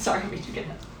Sorry, we should get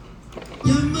that.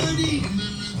 Your money.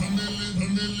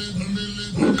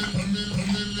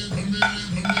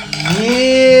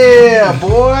 Yeah,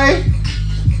 boy.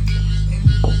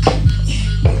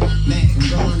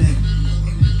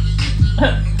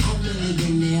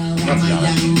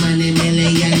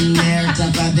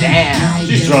 Damn,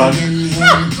 she's drunk.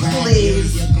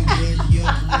 Please.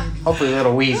 Hopefully a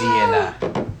little wheezy in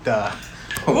the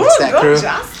Ooh, what's that go crew?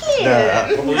 Jocelyn.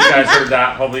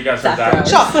 Hopefully you guys heard that.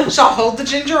 Shall hold the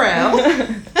ginger ale.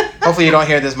 Hopefully you don't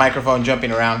hear this microphone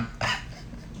jumping around.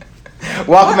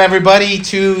 Welcome everybody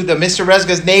to the Mr.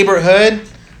 Resga's neighborhood.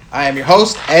 I am your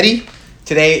host, Eddie.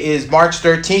 Today is March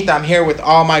 13th. I'm here with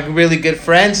all my really good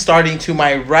friends, starting to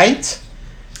my right.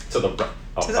 To the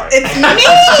sorry. It's me.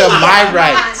 To my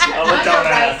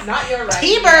right. Not your right.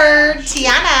 T-Bird,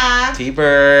 Tiana.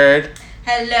 T-Bird.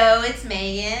 Hello, it's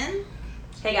Megan.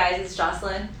 Hey guys, it's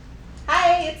Jocelyn.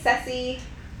 Hi, it's Ceci.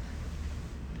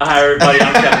 Hi everybody,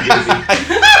 I'm Kevin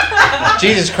Guzzi.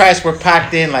 Jesus Christ, we're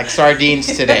packed in like sardines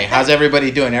today. How's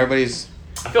everybody doing? Everybody's...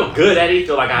 I feel good, Eddie.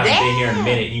 Feel like I haven't been here in a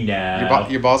minute, you know.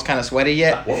 Your balls kind of sweaty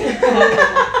yet? Whoa.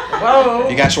 Whoa.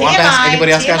 You got swamp ass?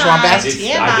 Anybody else got swamp I ass? did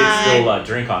still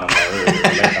drink on them earlier.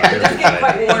 It's getting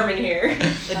quite warm in here.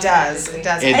 It does. It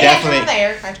does. It Hey,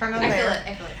 definitely- I turn on the air.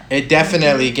 I feel it. It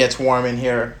definitely gets warm in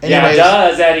here. Yeah, Anyways, it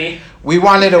does, Eddie. we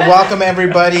wanted to welcome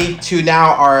everybody to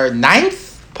now our 9th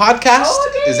podcast.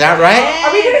 Is that right?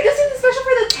 Are we gonna do something special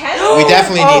for the 10th? We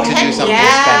definitely need to do heck something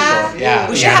yeah. special. Yeah.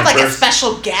 We should Yeah, have like a first.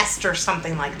 special guest or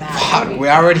something like that. Fuck, we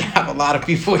already have a lot of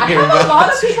people I here. have a lot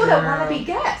But of people that want to be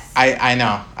guests. I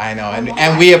know.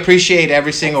 And we appreciate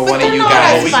every single But one of they're you not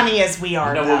guys. as funny as we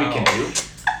are. You know what we though. can do?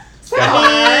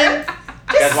 I mean,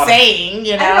 guys just wanna- saying,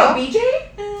 you I don't know, know. BJ?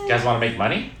 You guys want to make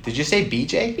money? Did you say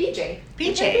BJ? BJ.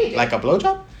 BJ. Like a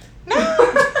blowjob? No.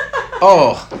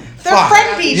 Oh, Their fuck.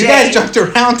 friend BJ. You guys jumped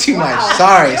around too much. Wow.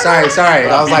 Sorry.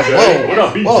 I was like, BJ? What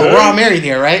up, BJ? whoa, we're all married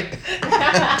here, right?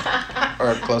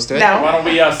 Or close to it. No. Why don't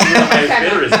we see what the highest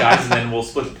bidder is, guys, and then we'll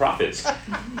split the profits.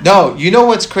 No, you know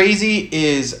what's crazy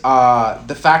is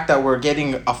the fact that we're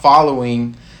getting a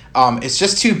following. It's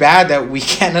just too bad that we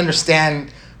can't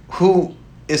understand who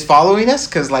is following us,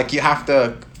 because like you have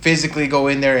to physically go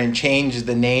in there and change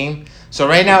the name. So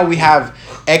right now we have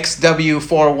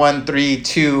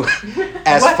XW4132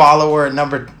 as What? follower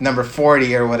number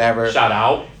 40 or whatever. Shout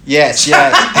out. Yes. For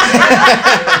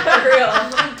real.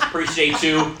 Appreciate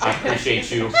you. I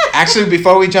appreciate you. Actually,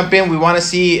 before we jump in, we want to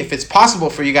see if it's possible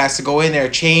for you guys to go in there,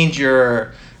 change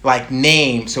your like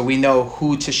name so we know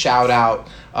who to shout out.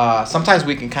 Sometimes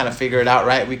we can kind of figure it out,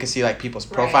 right? We can see like people's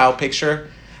profile picture,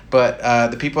 but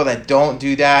the people that don't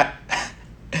do that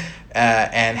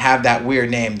and have that weird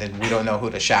name, then we don't know who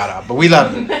to shout out. But we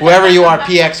love you, whoever you are.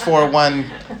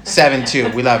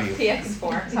 PX4172, we love you.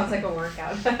 PX4. Sounds like a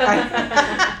workout.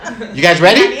 You guys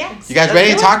ready? Yes. You guys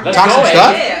ready to talk Let's some go,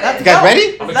 stuff? Yeah. You guys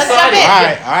ready? I'm Let's excited.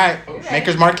 jump in. All right.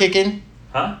 Maker's Mark kick in.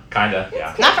 Huh? Kinda,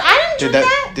 yeah. Not for, I didn't do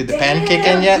that. Did the pen kick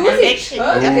in yet? Goosey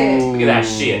chug. Okay. Look at that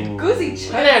shit. Goosey chug.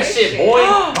 Look at that shit, boy.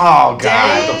 Oh Look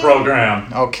God. at the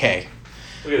program. Okay.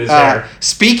 Look at this hair.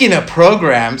 Speaking of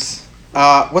programs,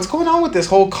 what's going on with this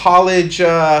whole college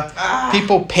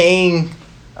people paying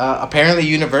apparently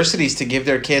universities to give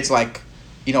their kids like,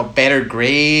 better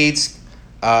grades,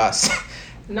 Not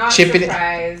chipping it-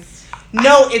 surprised.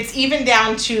 No, it's even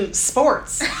down to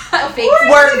sports. Fake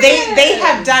Where they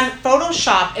have done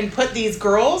Photoshop and put these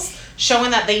girls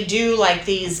showing that they do like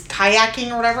these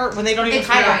kayaking or whatever when they don't even It's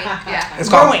kayak. rowing, yeah. It's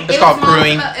called Rowing.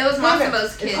 crewing. It was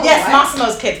Massimo's kids. Yes, What?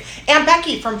 Massimo's kids. Aunt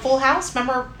Becky from Full House.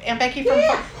 Remember Aunt Becky from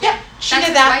Yeah. Yep. She That's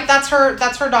did that. his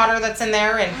That's her daughter that's in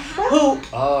there and who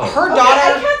Oh. her Okay,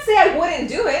 I daughter can't say I wouldn't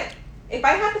do it. If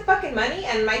I had the fucking money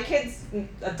and my kid's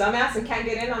a dumbass and can't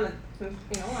get in on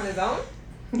on his own.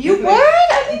 you I would.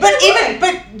 think But I even would.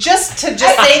 but just to I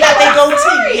say think that they I'm go to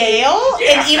sorry. Yale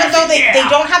Yeah, and even though they yeah.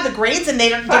 don't have the grades and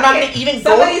they're not Fuck gonna it. even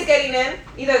Somebody's go. getting in.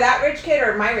 Either that rich kid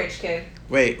or my rich kid.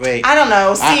 Wait. I don't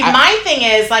know. See, I- my thing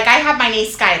is like I have my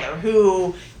niece Skylar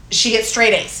who she gets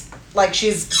straight A's. Like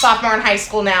she's sophomore in high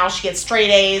school now. She gets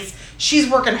straight A's. She's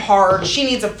working hard. She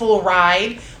needs a full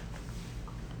ride.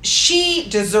 She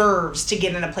deserves to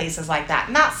get into places like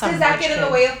that. Not some. Does that rich get in the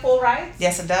kid. way of full rides?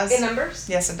 Yes, it does. In numbers?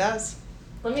 Yes, it does.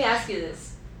 Let me ask you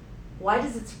this. Why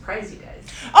does it surprise you guys?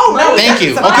 Oh no! Thank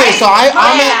you. that's Okay, so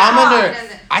I'm Yeah. under.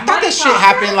 I thought Money this shit talk.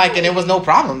 happened like and it was no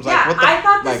problems. Like Yeah, what the? I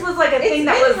thought this like, was like a It's thing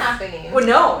that been was happening.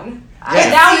 known.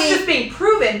 Yeah. Now it's just being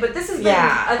proven, but this has been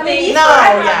Yeah. a thing. No,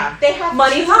 forever. yeah. They have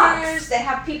Money tutors, talks. they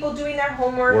have people doing their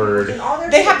homework, Word. and all their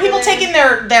They have shit people for them. taking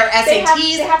their They have-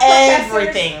 SATs, they have professors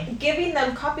everything. giving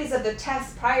them copies of the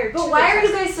test prior to But the why are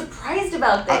you test. guys surprised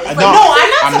about this? No, No,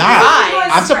 I'm not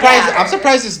surprised. I'm surprised. Yeah. I'm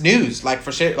surprised it's news. Like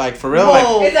for shit. Like for real.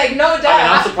 Whoa. Like It's like no doubt.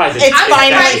 I'm surprised It's I'm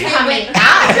finally surprised it coming went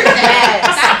out. after them. Yes.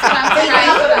 That's what I'm They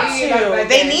surprised needed about. to.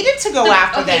 They needed to go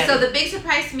after Okay, them. so the big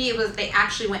surprise to me was they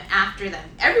actually went after them.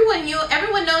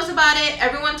 Everyone knows about it,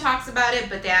 everyone talks about it,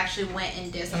 but they actually went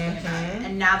and did something about it.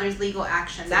 And now there's legal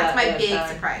action. That's my big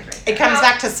surprise right there. It comes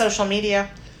back to social media.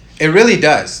 it really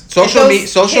does. If those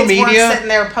Social kids weren't media. sitting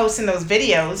there posting those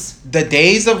videos. The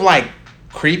days of like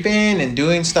creeping and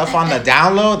doing stuff on the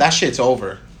download, that shit's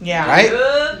over. Yeah. Right?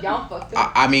 Y'all fucked it.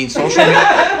 I mean,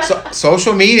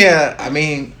 social media. I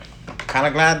mean, kind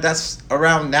of glad that's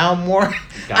around now more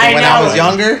than I when I know. was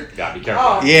younger. Gotta be careful.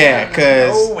 Oh. Yeah,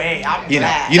 cause No way. I'm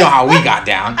glad. you know how we got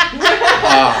down.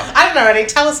 I don't know, Eddie.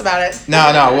 Tell us about it. No,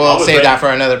 I we'll was save ready- that for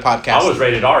another podcast. I was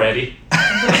rated R, Eddie.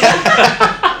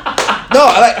 No,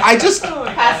 like, I just,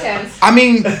 Past tense. I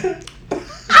mean,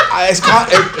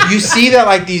 you see that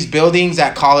like these buildings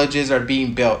at colleges are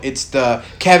being built. It's the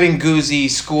Kevin Guzzi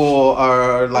School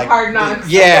or like Hard Knocks.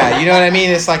 Yeah, you know what I mean.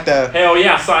 It's like the Hell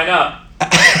yeah, sign up.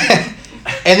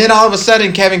 and then all of a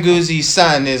sudden Kevin Guzzi's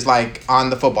son is like on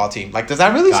the football team. Like, does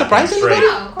that really Goddamn surprise straight. anybody?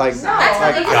 No, of Like, course not. That's how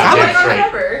like, they I get would- it.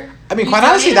 Whatever. I mean, You quite go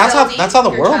honestly, in a that's how building,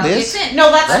 the your world child is. gets in.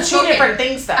 No, that's Right. two different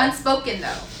things, though. Unspoken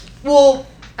though. Well,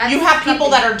 That's you have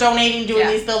people something. that are donating, doing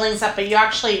Yeah. these buildings stuff, but you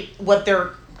actually,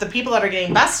 the people that are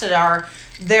getting busted are,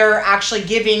 they're actually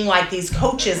giving like these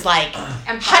coaches like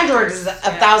And hundreds partners,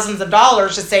 of yeah. thousands of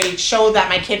dollars to say, show that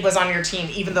my kid was on your team,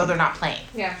 even though they're not playing.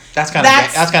 Yeah. That's kind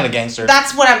of gangster.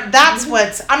 That's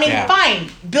what's, I mean, Yeah. fine,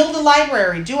 build a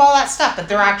library, do all that stuff, but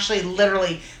they're actually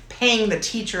literally paying the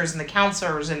teachers and the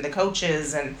counselors and the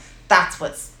coaches, and that's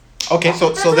what's, Okay, so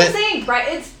That's so what I'm then saying.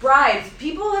 It's bribes.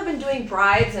 People have been doing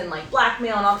bribes and like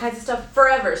blackmail and all kinds of stuff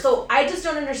forever. So I just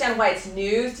don't understand why it's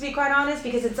news, to be quite honest,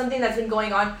 because it's something that's been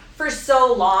going on for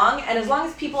so long. And as long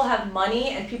as people have money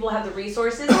and people have the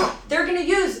resources, they're gonna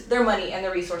use their money and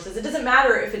their resources. It doesn't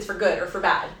matter if it's for good or for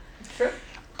bad. True.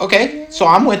 okay, so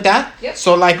I'm with that. Yep.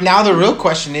 So like now the real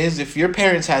question is, if your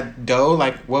parents had dough,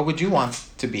 like what would you want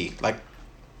to be? Like,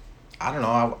 I don't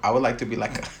know. I would like to be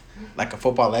like a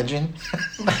football legend,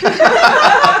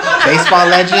 baseball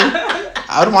legend.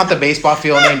 I would want the baseball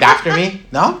field named after me.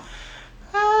 No?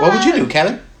 What would you do,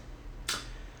 Kevin?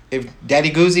 If Daddy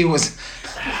Guzzi was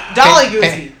Dolly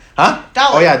Guzzi. Huh?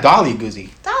 Dolly. Oh yeah, Dolly Guzzi.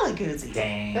 Dolly Guzzi.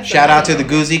 Dang. Shout out to the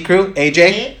Guzzi crew,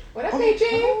 AJ. What up,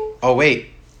 AJ? Oh wait,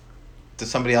 does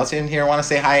somebody else in here want to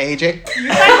say hi, AJ?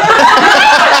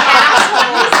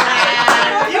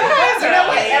 You guys are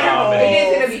like- Oh, He man.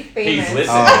 is gonna be famous. He's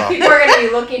listening. Oh. People are gonna be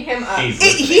looking him up. He's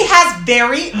He has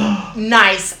very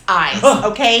nice eyes.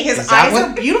 Okay, his Is that eyes what-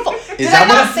 are beautiful. Did that I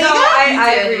not what- say No, that?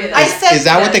 I agree with I that. said Is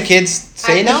that what the kids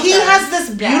say now? He has this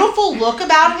beautiful look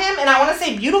about him, and I want to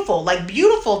say beautiful, like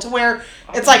beautiful to where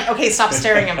it's like, okay, stop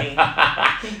staring at me.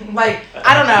 Like,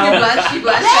 I don't You know. blush, you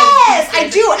blush. Yes, I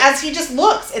do. As he just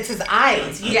looks, it's his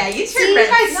eyes. Yeah, you See, turn you red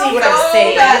guys see so what I'm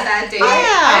saying. bad that day. Yeah.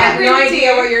 I have agree no with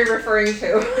idea you. what you're referring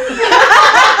to.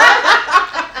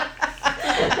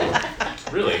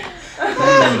 Really?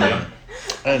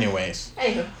 Anyways.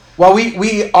 Anywho. Well,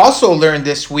 we also learned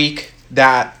this week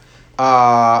that,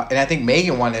 and I think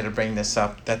Megan wanted to bring this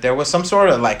up, that there was some sort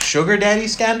of like sugar daddy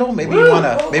scandal. Maybe you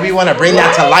wanna bring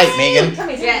that to light, Megan. Tell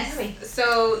me, Yes. tell me.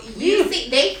 So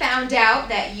they found out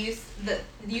that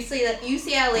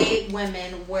UCLA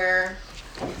women were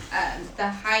the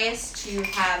highest to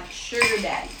have sugar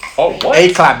daddies. Oh, what?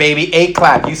 A clap, baby. A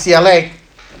clap. UCLA.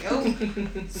 Yo,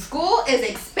 school is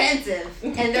expensive,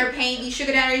 and they're paying. These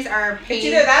sugar daddies are It's paying.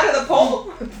 either that or the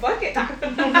pole. Fuck it. I'd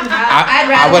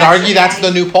rather I would have argue sugar that's the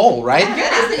daddies. new poll, right? Yeah,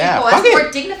 that's the Yeah, new poll. fuck That's it.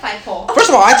 more dignified poll. First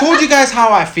of all, I told you guys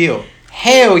how I feel.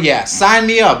 Hell yeah, sign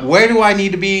me up. Where do I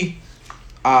need to be?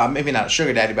 Maybe not a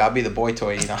sugar daddy, but I'll be the boy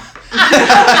toy, you know.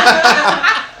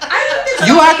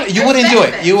 You wouldn't do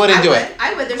it. You wouldn't do it.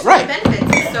 I would. There's Right. right.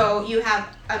 benefits. So you have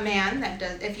a man that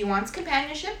does. If he wants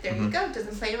companionship, there you go.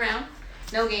 Doesn't play around.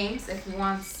 No games. If he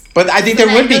wants. But I think there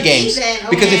would be Then games then,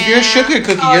 because if you're a sugar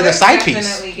cookie, you're the side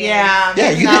piece. Yeah. Yeah,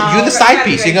 you're No. the side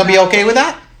piece. You gonna be okay with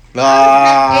that? It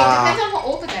depends on how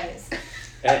old the guy is.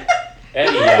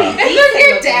 Eddie, If they're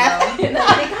your dad. They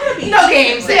gotta be. No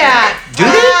games. Yeah. Do they?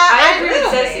 I agree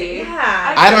with Ceci.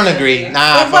 Yeah. I don't agree.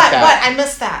 Nah, Wait, fuck what? that. What? I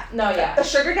missed that. No, yeah. A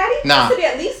sugar daddy Nah. has to be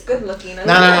at least good looking. No,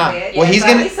 no. Bit, Well, he's but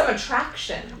gonna- at least some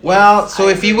attraction. Well, so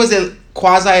I if he agree. was a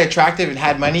quasi attractive and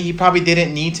had money, he probably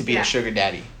didn't need to be Yeah. a sugar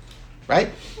daddy, right?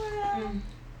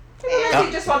 Sometimes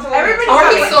he just wants a little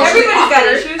Everybody's talk. got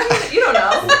issues. You don't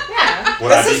know. Yeah.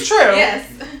 Would I This be, is true. Yes.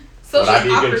 Would I be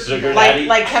a Socially good sugar Like daddy?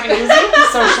 like Kevin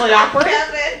Uzi, socially awkward.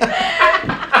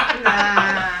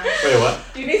 Nah. Wait, what?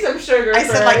 You need some sugar. I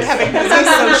said like first. Kevin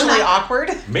Uzi, socially awkward.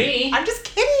 Me? I'm just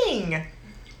kidding.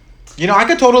 You know, I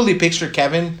could totally picture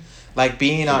Kevin like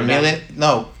being on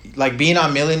Sugar being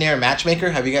on Millionaire Matchmaker.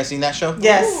 Have you guys seen that show?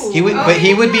 Yes. He would, Oh, but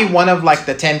he would be yeah. one of like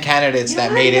the 10 candidates that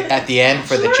Yeah, made it yeah. at the end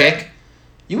for the Sure. chick.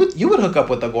 You would hook up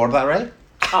with the gorda, right?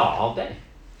 Oh, all day.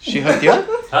 She hooked you up?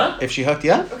 Huh? If she hooked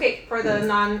you up? Okay, for the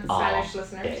non-Spanish All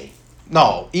listeners. day.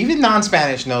 No, even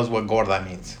non-Spanish knows what gorda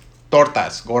means.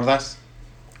 Tortas, gordas.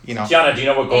 You know. Tiana, do you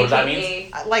know what gorda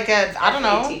means? Like a I don't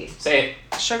know, Say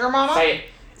sugar mama. it. Say it.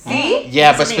 See?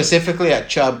 Yeah, What but does it mean? specifically a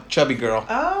chubby girl.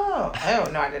 Oh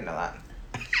no, I didn't know that.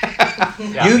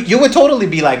 Yeah. You would totally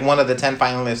be like one of the 10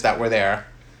 finalists that were there.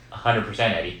 100%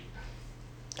 Eddie.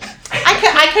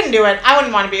 I couldn't do it. I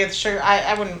wouldn't want to be with sugar.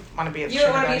 I wouldn't want to be with You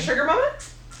sugar. don't want to be a daddy. sugar mama?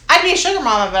 I'd be a sugar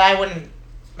mama, but I wouldn't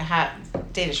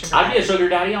date a sugar. I'd be a daddy. sugar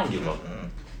daddy. I don't give a fuck.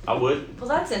 I would. Well,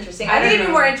 that's interesting. I I think don't it'd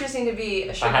be know. more interesting to be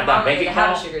a sugar had that mama bank than to have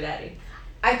a account- sugar daddy.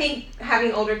 I think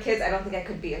having older kids, I don't think I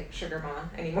could be a sugar mama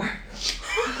anymore. I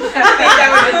think that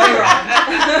would just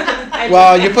be wrong.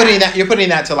 Well, you're putting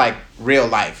that to like real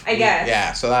life. I guess.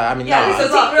 Yeah. So that, I mean, Yeah, no. this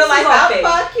So take real life all out. fake.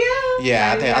 Fuck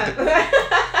yeah.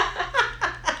 Yeah,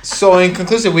 So in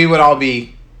conclusive, we would all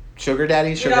be sugar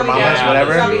daddies, sugar all be mamas, down.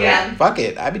 whatever. Let's do it. Yeah. Fuck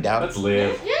it, I'd be down. Let's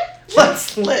live.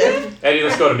 Let's live. Eddie,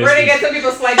 let's go to We're gonna get Misty's. some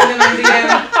people sliding in on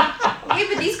DM. Okay,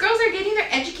 but these girls are getting their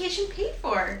education paid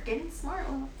for. Getting smart.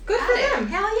 Well, Good at for it. them.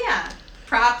 Hell yeah.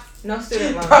 Props. No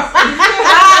student loans.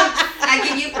 I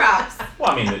give you props.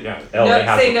 Well, I mean, yeah, LA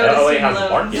has say no to LA student has the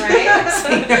loans, market. Right?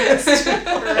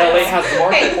 LA has the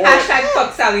market Hey, for it. hashtag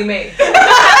fuck Sally Mae.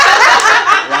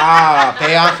 Wow,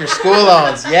 pay off your school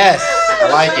loans. Yes, I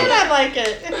like it. I like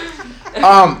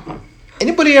it.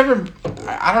 Anybody ever?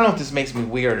 I don't know if this makes me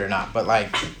weird or not, but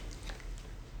like,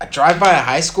 I drive by a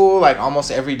high school like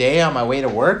almost every day on my way to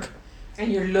work.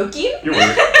 And you're looking? You're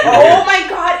weird. Oh my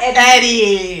god, Eddie.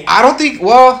 Eddie. I don't think.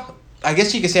 Well, I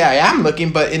guess you could say I am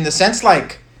looking, but in the sense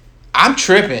like, I'm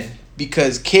tripping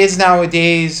because kids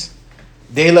nowadays,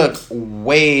 they look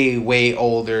way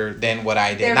older than what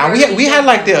I did. They're Now very we had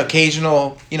like the different.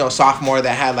 occasional sophomore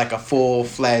that had like a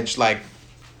full-fledged like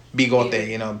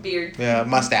bigote, Beard.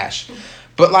 mustache,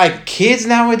 but like kids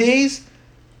nowadays,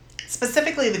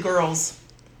 Specifically the girls.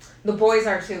 The boys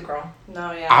are too, girl.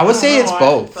 No, yeah. I would say it's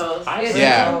both. Both. I've It's seen,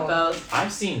 Yeah. Both.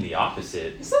 I've seen the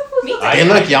opposite. You're so full Me of- too. They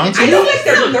look young to I you? look like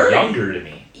They they're look 30. younger to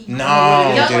me.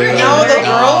 No, Younger, dude. No, the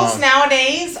No. girls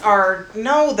nowadays are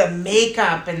the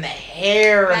makeup and the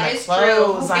hair That and the is true.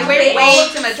 clothes. They I wear mean, way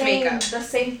too much makeup. The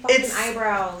same fucking It's-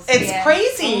 eyebrows. It's Yeah.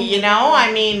 crazy,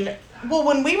 I mean, well,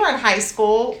 when we were in high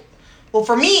school, well,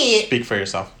 for me, Speak for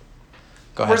yourself.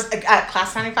 Go we're ahead. at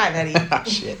class 95, Eddie.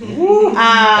 Shit. That's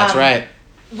That's right.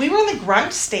 We were in the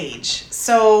grunge stage,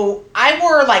 so I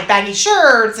wore like baggy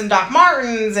shirts and Doc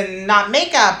Martens and not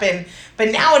makeup, but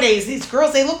nowadays these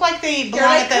girls they look like they They're belong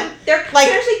like, at they're like-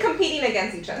 seriously competing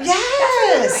against each other. the That's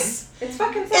what they're yes. doing. It's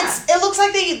fucking sad. It looks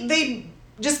like they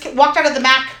just walked out of the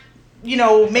MAC,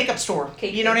 makeup store.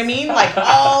 Cake You know what I mix. mean? Like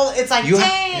all it's like You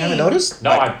dang. haven't noticed? No,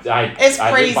 Like, It's I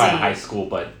live by a crazy. high school,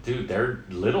 but dude, they're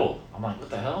little. I'm like, what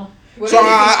the hell? What So do you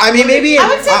think? I mean, maybe I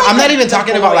would say, like, I'm not the- even the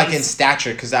talking about like in boys.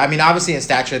 stature, because I mean, obviously in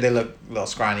stature they look a little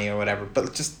scrawny or whatever,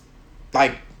 but just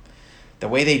like the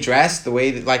way they dress, the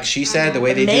way like she said, the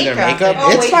way The they do their makeup. makeup,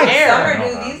 Oh, it's wait, like hair. summer, No,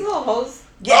 dude. no. These little hoes.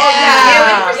 Yeah.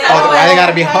 oh, why they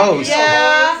gotta be hoes?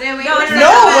 Yeah. Then we No, go it's to not No,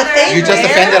 the what weather. they You just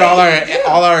wear. offended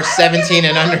all our 17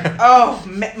 and under. Oh,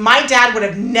 my dad would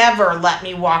have never let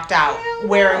me walk out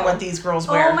wearing what these girls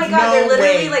wear. Oh my god, No they're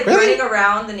literally way. like Really? running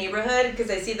around the neighborhood because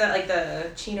I see that like the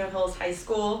Chino Hills High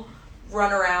School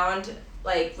run around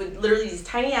like with literally these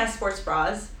tiny ass sports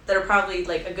bras that are probably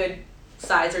like a good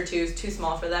size or two, too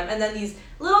small for them, and then these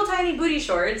little tiny booty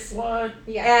shorts. What?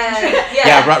 Yeah. And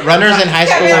Yeah, runners in high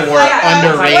school Kevin's were like,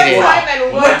 underrated. one time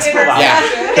and one Let's pull out.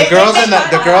 interception.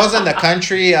 The girls in the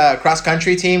country cross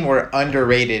country team were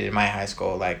underrated in my high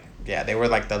school. Like, yeah, they were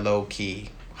like the low key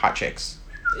hot chicks.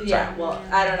 yeah, well,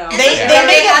 I don't know. They Yeah.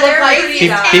 make it look like crazy.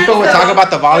 Pe- People would talk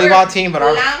about the volleyball team, but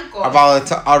our Blanco.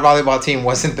 volleyball team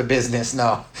wasn't the business.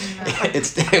 No,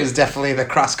 it was definitely the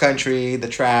cross country, the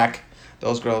track.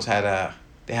 Those girls had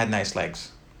they had nice legs.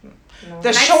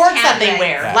 the Nice shorts tan that they legs.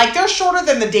 wear, Yeah. like they're shorter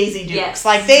than the Daisy Dukes. Yes.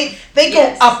 Like they go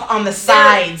Yes. up on the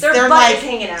sides. Their They're butt like is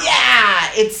hanging out. yeah,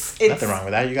 it's Nothing wrong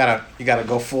with that. You gotta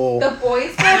go full. The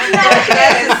boys. That's not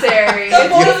necessary. The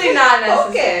It's boys really not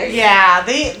focus. necessary. yeah.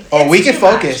 They Oh, it's we can too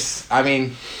much. focus. I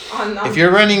mean, On, if you're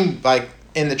running like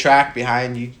in the track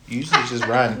behind, you usually just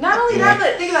run. Not only Yeah. that,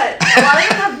 but think about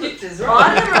it. A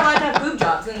lot of them are allowed to have boob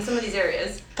jobs in some of these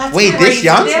areas. That's Wait, this crazy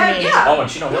young? to They have, me. yeah. Oh, and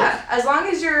Chino Hills? Yeah, as long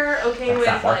as you're okay That's with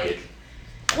that market.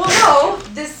 like. Well, no,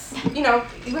 this, you know,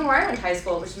 even where I went to high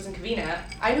school, which was in Covina,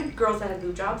 I knew girls that had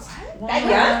boob jobs.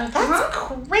 Yeah. That's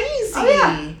crazy. Oh,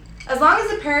 yeah. As long as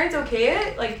the parents okay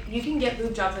it, like, you can get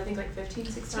boob jobs, I think, like 15,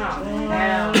 16. Oh, something like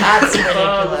wow. That's that.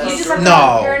 You ridiculous. just have to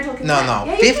have parental No, consent. no.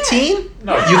 Yeah, you can. 15?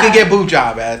 No, You can get boob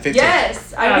job at 15.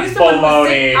 Yes, I knew That's someone who was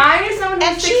baloney. I knew someone who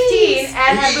was And 16 cheese.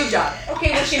 and had a boob job.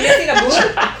 Okay, was she missing a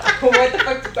boob? What the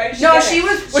fuck? Why did she No, get she it?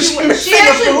 was. She missing a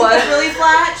actually boob? was really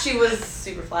flat. She was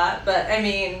super flat, but I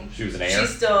mean, She was an heir.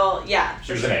 she's still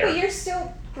She was an But heir. you're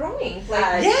still growing. Uh,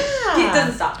 Like, It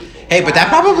doesn't stop people. Hey, but that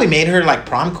probably made her like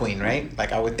prom queen, right?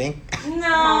 Like I would think. No. Oh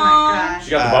my gosh.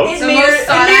 She got the Uh, votes? It The made most her, it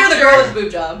sought made her the after. girl with the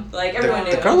boob job. Like everyone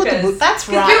The knew. girl with the 'cause- boob. That's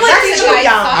People wrong. like That's to too like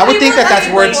young. I would think that that's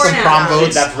like worth born some prom out.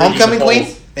 votes. That's reaching Homecoming the queen,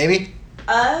 polls. maybe.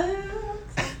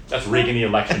 That's rigging the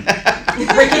election.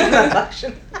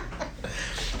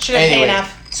 She didn't pay Anyway,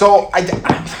 enough. so I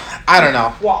don't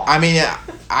know. Wow. I mean,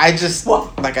 I just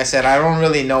Wow. like I said, I don't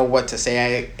really know what to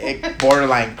say. It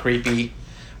borderline creepy,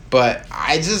 but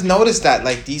I just noticed that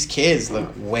like these kids look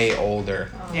way older.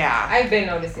 Yeah. I've been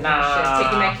noticing Nah. that shit.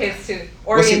 Taking my kids to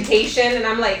What's it- orientation, and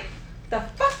I'm like, the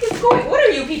fuck is going? What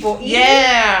are you people eating?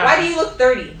 Yeah. Why do you look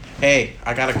 30? Hey,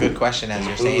 I got a good question as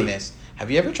you're saying this. Have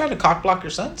you ever tried to cock block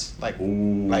your sons? Like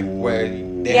where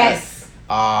they Yes.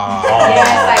 Ah. Yes,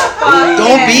 I fuck.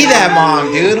 Don't yes. be that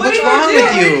mom, dude. What's wrong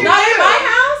with you? Not in my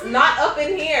house. Not up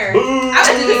in here. I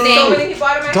would do the So same. many people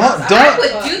out of my Don't- house. don't- I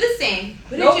would do the same.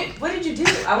 What did you do?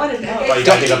 I want to know. That's why you Don't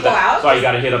gotta hit up people that. out? That's why you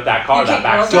gotta hit up that car, You that kick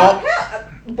back. girls Don't Yeah,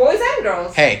 boys and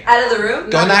girls. hey. Out of the room?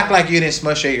 Don't No, act no. like you didn't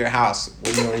smush at your house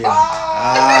when you were young.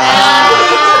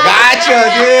 Ah.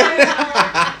 Gotcha, dude.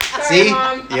 Sorry, See?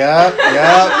 Mom. Yup.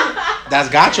 That's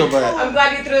gotcha, but. I'm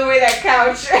glad you threw away that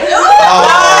couch. Oh.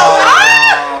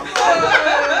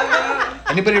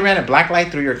 Anybody ran a black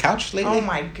light through your couch lately? Oh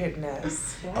my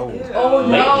goodness. Oh. Oh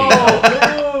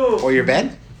no. Or your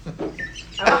bed? I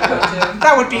want to go to.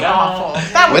 That would be No. awful.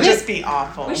 That would Would it? just be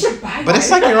awful. We should buy But it's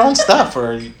one. like your own stuff,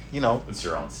 or you know. It's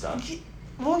your own stuff.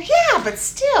 Well, yeah, but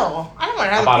still, I don't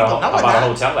want other About people a knowing about a that.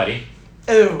 hotel, Eddie.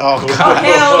 Ooh. Oh god.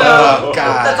 hell no. Oh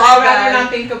god. That's I'd all rather bad.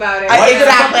 not think about it. I-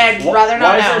 exactly. I'd rather not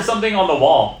Why is know. there something on the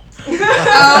wall?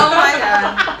 Oh my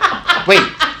god. Wait,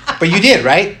 but you did,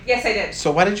 right? Yes, I did.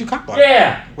 So why did you cock block?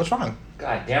 Yeah. What's wrong?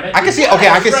 God damn it. I can see. Okay,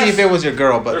 I can see if it was your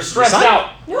girl, but They're your stressed son? out.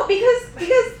 No, because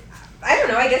I don't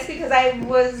know. I guess because I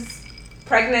was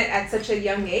pregnant at such a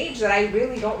young age that I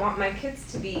really don't want my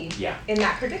kids to be Yeah. in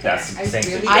that predicament. That's the I same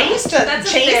really thing. I don't. used to That's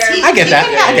a Chase. fair- He, I get he that.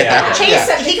 Could I have, get that. Chase.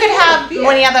 Yeah. He could have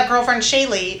when he had that girlfriend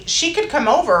Shaylee. She could come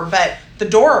over, but the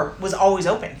door was always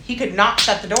open. He could not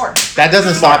shut the door. That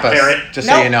doesn't stop us. Parent. Just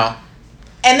so Nope. you know.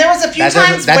 And there was a few That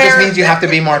times doesn't. That where just means you have to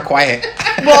be more quiet.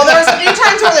 Well, there was a few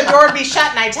times where the door would be shut,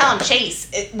 and I'd tell him, Chase.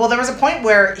 Well, there was a point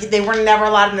where they were never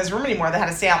allowed in his room anymore. They had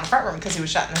to stay out in the front room because he was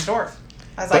shutting his door.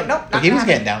 I was like, nope. But Not he gonna was happen.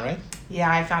 getting down, right? Yeah,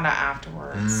 I found out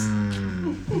afterwards.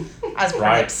 Mm. I was pretty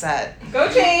Right. upset. Go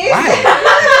Chase.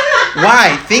 Why?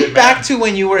 Why? Think back to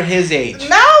when you were his age.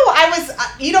 No, I was.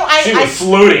 She was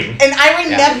fluting. And I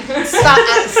remember. Stop.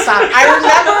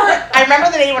 I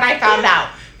remember the day when I found out.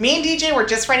 Me and DJ were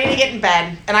just ready to get in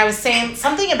bed, and I was saying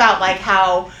something about like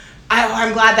how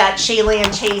I'm glad that Shaylee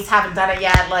and Chase haven't done it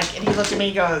yet. Like, and he looked at me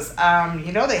and goes,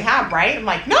 you know they have, right? I'm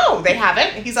like, no, they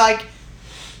haven't. And he's like,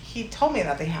 he told me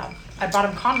that they have. I bought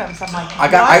him condoms. I'm like, I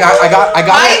got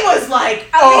I was like,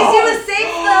 At least he was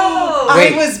safe though.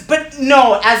 Wait. I was, but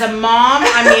no, as a mom,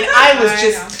 I mean, I was I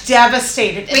just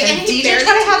devastated. Wait, and and he DJ's barely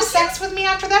gonna have told sex with me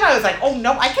after that. I was like, oh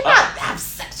no, I cannot have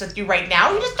sex with you right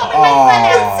now. You just told me Oh, my friend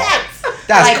had sex.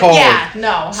 that's like, cold. Yeah,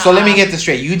 no. So let me get this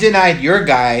straight. You denied your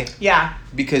guy Yeah.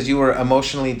 because you were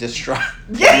emotionally distraught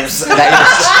Yes.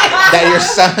 that your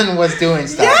son was doing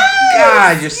stuff. Yes.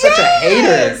 God, you're such a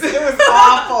Yes. hater. It was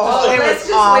awful. Oh, it let's was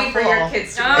just awful. wait for your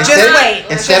kids to. Just Instead, wait.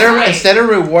 Instead of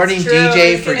rewarding It's true,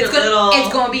 DJ it's for true. It's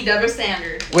gonna be double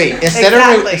standard. wait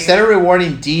Exactly. instead of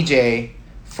rewarding DJ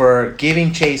for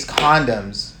giving Chase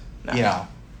condoms, you know,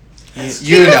 you Because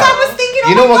know, I was thinking,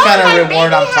 you oh know my what God, kind of my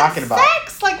reward baby I'm had talking about.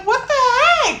 Sex. Like what the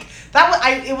heck? That was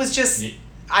it was just Ye-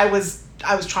 I was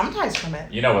traumatized from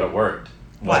it. You know what it worked.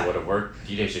 What? Would have worked?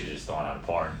 DJ should have just thrown out a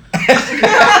porn.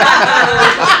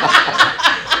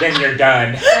 Then you're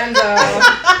done. And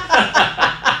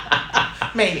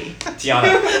Maybe.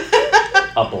 Tiana,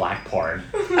 a black porn.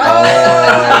 Oh.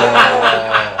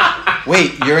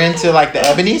 Wait, you're into like the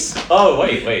Ebonies? Oh,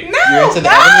 wait. No. You're into the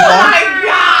no, Ebony porn? my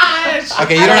gosh.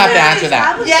 Okay, you don't have to answer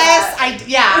that. Yes, I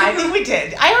think we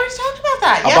did. I already talked about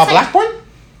that. Yes, About I- black porn?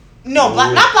 No,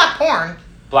 not black porn.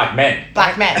 Black men.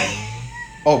 Black men.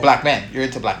 Oh, black men. You're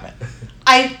into black men.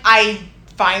 I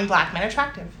find black men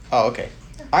attractive. Oh, okay.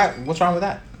 All right. What's wrong with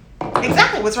that?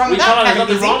 Exactly. What's wrong We with telling her that?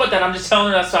 there's nothing wrong with that. I'm just telling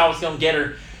her that's how I was gonna get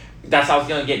her. That's how I was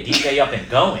gonna get DJ up and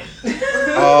going.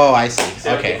 Oh, I see.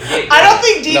 So Okay. I don't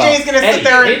think DJ's gonna sit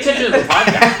there Pay and. attention to the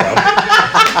podcast, bro.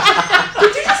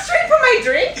 Did you just drink from my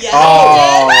drink? Yes,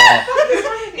 Oh.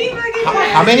 He fucking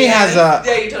How many has Yeah,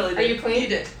 you totally did. Are you clean? You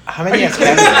did. How many has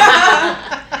Kevin?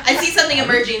 I see something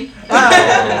emerging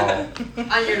Oh.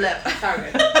 on your lip.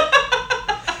 Sorry.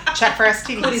 Check for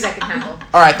Cooties STDs. I can handle.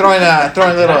 All right, throwing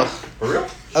For real?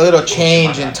 a little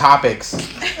change in topics.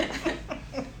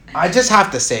 I just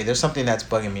have to say, there's something that's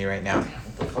bugging me right now.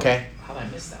 Okay. How did I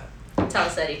miss that? Tell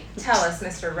us, Eddie. Tell us,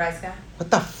 Mr. Rezga. What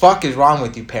the fuck is wrong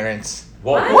with you, parents?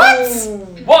 Whoa. What?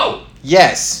 Whoa.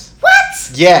 Yes. What?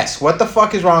 Yes. What the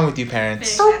fuck is wrong with you,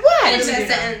 parents? For what? Finish that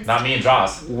sentence. Not me and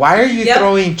Dross. Why are you Yep.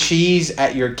 throwing cheese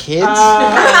at your kids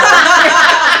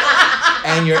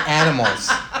and your animals?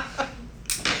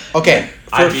 Okay.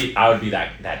 I would be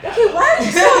that dad. Okay, why are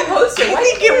you so opposed to it? I Why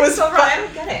think do you it think was it's so wrong? I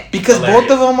don't get it. Because Hilarious.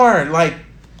 both of them are like,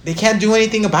 they can't do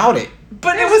anything about it.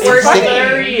 But it was It's funny.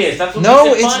 hilarious. That's what No,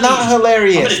 makes it it's funny. not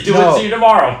hilarious. I'm gonna do No. it to you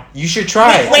tomorrow. You should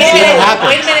try it. Wait a See what minute.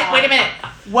 happens. Wait a minute.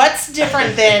 What's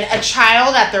different than a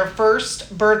child at their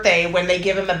first birthday when they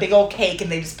give them a big old cake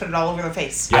and they just put it all over their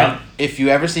face? Yeah. If you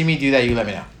ever see me do that, you let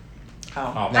me know.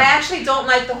 Oh. Oh. No. I actually don't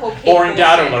like the whole cake. Orange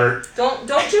out bullshit. alert.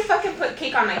 Don't you fucking put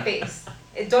cake on my face.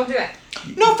 Don't do it.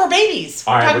 No, for babies.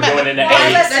 All right, we're talking going into about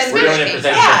Eddie. There's We're going into fish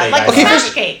percentage Yeah, birthday, like guys. Okay, a first-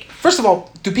 smash cake. First of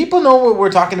all, do people know what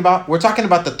we're talking about? We're talking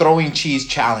about the throwing cheese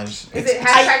challenge. Is it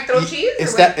hashtag throw cheese?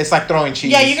 It's or that. It's like throwing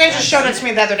cheese. Yeah, you guys just showed it to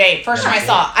me the other day. First time I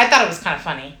saw it, I thought it was kind of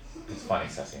funny. It's funny,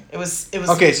 Ceci. It was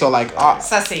Okay, so like,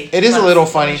 sussy. it is a Let's- little let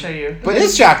me funny, show you. but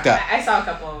it's jacked up. I saw a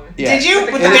couple of them. Yeah. Did you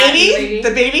with With the the baby? baby?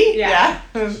 The baby? Yeah.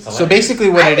 So basically,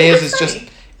 what I it think is it's just funny.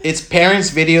 it's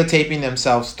parents videotaping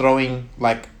themselves throwing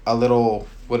like a little,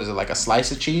 what is it, like a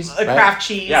slice of cheese, A right? craft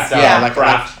cheese. Yeah, so Yeah, like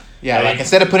craft. Like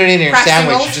instead of putting it in your Craft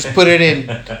sandwich, singles? you just put it in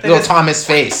little just- Thomas'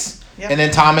 face. Yep. And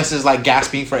then Thomas is like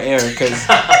gasping for air because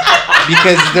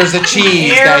there's a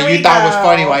cheese Here that we you thought was go.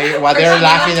 funny while they're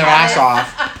laughing their ass off.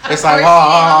 It's like,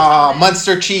 oh,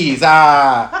 Munster cheese.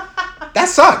 That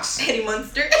sucks. Eddie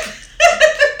Munster.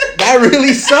 That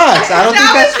really sucks. I don't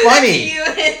think that's funny. I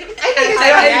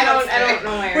don't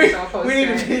know why you're so opposed We need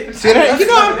to to it. be. See,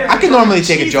 I can normally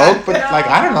take a joke, but like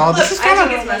I don't know. This is I kind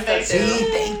think of. it's messed up See, too.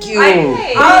 thank you.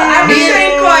 I'm Me-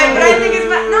 being coy, but I think it's I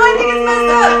think it's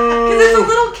messed up because it's a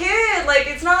little kid. Like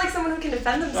it's not like someone who can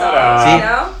defend themselves. See? You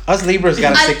know? Us Libras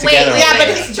gotta stick Wait, together. Yeah, but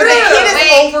Wait, the true. kid is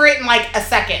Wait. over it in like a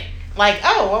second. Like,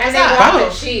 oh, what was And they that? want Oh.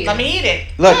 the cheese. Let me eat it.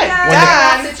 Look, Good. when the-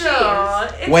 Done. Lots of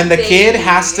cheese. It's when a the kid baby.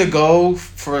 has to go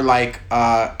for like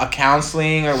a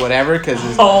counseling or whatever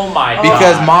Oh my god.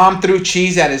 because mom threw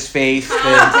cheese at his face, then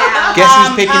down. guess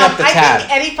who's picking up the I tab?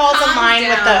 think Eddie falls in Calm line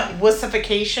down. with the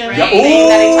wussification Right. Yeah. thing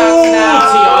that he talks Tiana, about.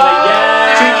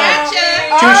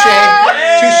 Touche.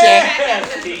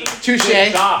 Gotcha. Touche.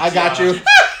 Good job, I got Tiana. you.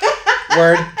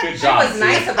 Word. Good She job. was T.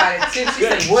 nice about it too. She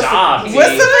Good said, "What's job, it?" T.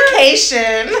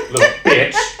 Wussification. Little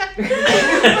bitch.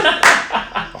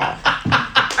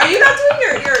 Are you not doing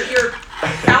your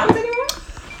sounds anymore?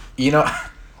 You know,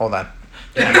 hold on.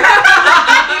 You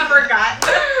forgot.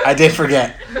 I did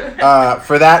forget.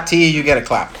 For that, T, you get a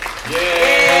clap.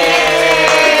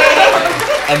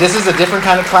 And this is a different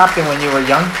kind of clap than when you were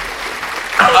young.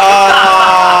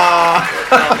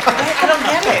 I don't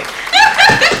get it.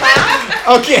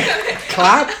 Okay.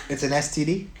 Clap? It's an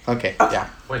STD? Okay, yeah.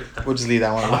 Wait. We'll just leave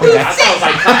that one I alone. thought it was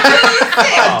like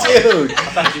clapping. Dude. I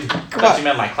thought you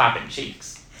meant like clapping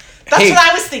cheeks. That's Hey. what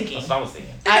I was thinking. That's what I was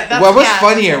thinking. What was yeah,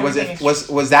 funnier? that's Was what I it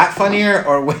was that funnier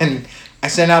or when I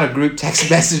sent out a group text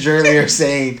message earlier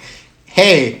saying,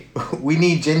 "Hey, we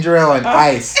need ginger ale and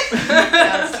ice."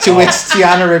 To which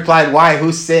Tiana replied, "Why?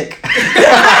 Who's sick?"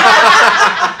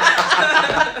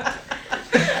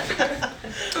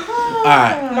 All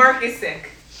right. Mark is sick.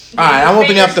 All right, I'm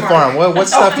opening up the forum. What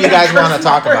stuff do you guys want to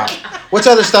talk about? What's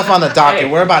other stuff on the docket? Hey.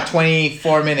 We're about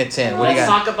 24 minutes in. What do you Let's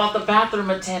got? talk about the bathroom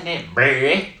attendant,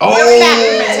 baby. Oh,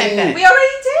 Bathroom attendant. We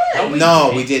already did.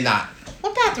 no, we did not.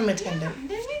 What bathroom attendant?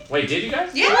 Wait, did you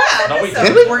guys? Yeah. No, we So-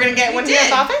 Did didn't. we? We're gonna get one here at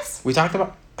the office? We talked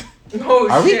about. Oh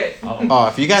Are we? shit. Oh. Oh,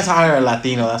 if you guys hire a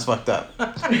Latino, that's fucked up.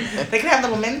 They could have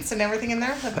little mints and everything in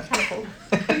there. That'd be kind of cool.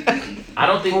 I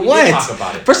don't think we What? did talk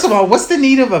about it. First of all, what's the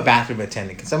need of a bathroom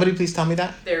attendant? Can somebody please tell me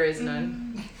that? There is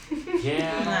none.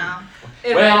 Yeah. No.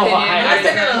 In Well, my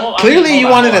opinion. Clearly, you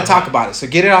wanted to talk about it, so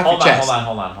get it off your Hold on, chest.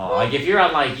 hold on. Like if you're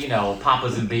at like,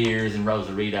 Papa's and Beers in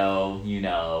Rosarito, you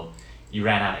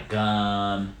ran out of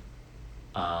gum,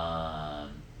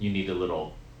 you need a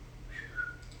little.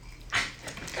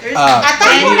 There's At that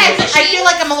Maybe point, it's I feel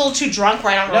like I'm a little too drunk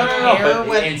where I don't No, really no, care but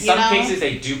what, in you some know? cases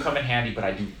they do come in handy.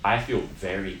 But I feel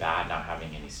very bad not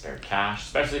having any spare cash,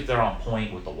 especially if they're on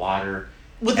point with the water.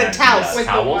 With the and towels. With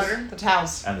the towels. water. The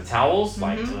towels. And the towels,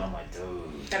 like, Mhm. dude, I'm like,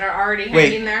 dude. That are already Wait,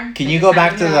 hanging there. Can They you just go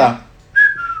back hang to down.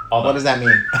 Although, what does that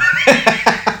mean?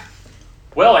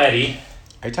 well, Eddie,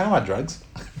 Are you talking about drugs?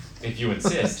 if you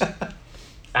insist.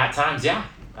 At times, yeah.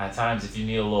 At times, if you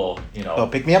need a little, you know, Oh,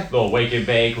 pick me up. little wake and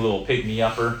bake, little pick me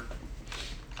upper.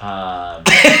 I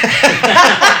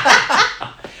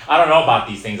don't know about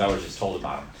these things. I was just told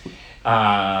about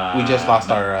them. We just lost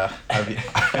our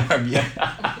view.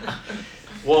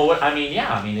 Well, I mean,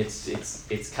 yeah. I mean,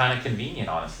 it's kind of convenient,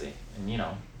 honestly. And you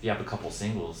know, if you have a couple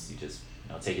singles, you just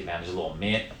take advantage of a little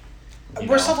mint.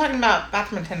 We're still talking about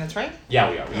bathroom attendants, right? Yeah,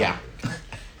 we are. Yeah.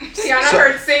 Tiana So-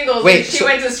 heard singles wait, and she so-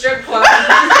 went to strip club.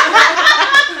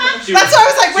 She That's why I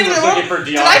was like, wait a minute, looking for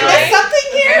did I DeAndre. miss something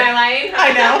Am here? I lying?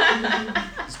 I know.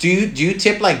 Do you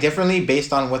tip like differently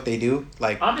based on what they do?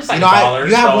 Like, I'm just like you know, $1,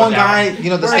 you have throw it one down. guy. You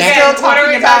know the We're standard. still What are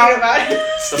we talking talking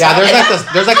about?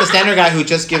 Yeah, there's like the standard guy who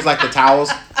just gives like the towels.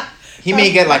 He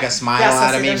may get like a smile Yes,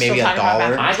 out of they're me, still maybe a talking about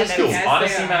dollar. bathroom I just feel Yes, they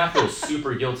honestly, are. man, I feel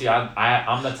super guilty.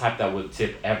 I'm the type that would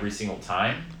tip every single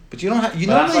time. But you don't have. You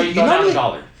But that's why you throw down a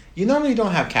dollar. You normally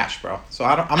don't have cash, bro. So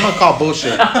I'm gonna call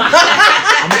bullshit. I'm gonna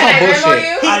Can call I Venmo bullshit.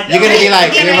 you? I You're gonna be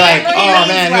like, He you're like, means oh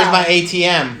man, here's well. my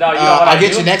ATM. No, you know what I'll I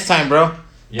get do? you next time, bro.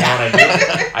 You know what I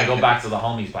do? I go back to the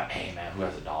homies, like, hey man, who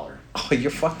has a dollar? Oh,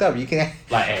 you're fucked up. You can.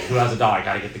 Like, hey, who has a dollar? I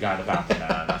gotta get the guy in the bathroom,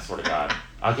 man. I swear to God.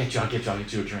 I'll get you a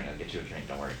drink.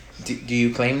 Don't worry. Do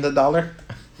you claim the dollar?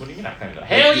 What do you mean I claim the dollar?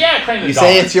 Hell yeah, I claim the You dollar.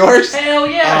 say it's yours? Hell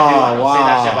yeah, Oh, dude. I don't say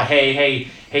that shit. wow. But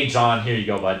hey, John, here you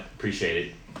go, bud. Appreciate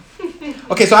it.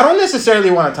 Okay, so I don't necessarily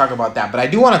want to talk about that, but I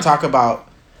do want to talk about,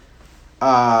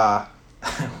 what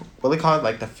do they call it?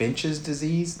 Like the Finch's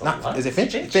disease? Oh, Not what? is it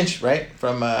Finch? Finch? Finch, right?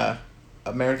 From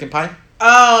American Pie.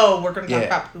 Oh, we're going to talk Yeah.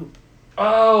 about poop.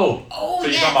 Oh. Oh, So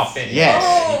you're yes. talking about Finn? Yes.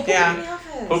 Oh, Yeah. pooping in the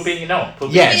office. Pooping, no.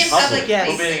 Pooping Yes. in public. Pooping in Yes.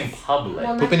 Pooping in public.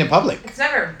 Well, Pooping in public. It's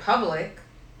never in public.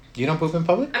 You don't poop in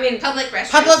public? I mean, Public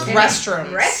restrooms. Public in restrooms.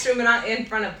 restroom, but not in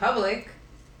front of public.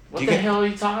 What Do the you get- hell are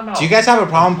you talking about? Do you guys have a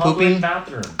problem Public pooping?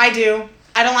 bathroom. I do.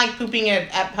 I don't like pooping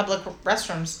at public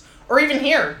restrooms. Or even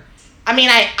here. I mean,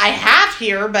 I have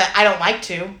here, but I don't like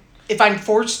to. If I'm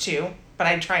forced to, but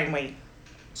I try and wait.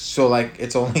 So like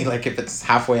it's only like if it's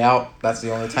halfway out, that's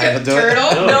the only time to do it. Turtle?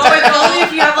 Ugh. No, it's only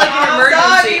if you have like an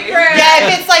emergency. Yeah,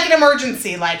 if it's like an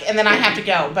emergency, like, and then I have to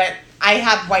go. But I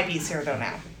have wipies here though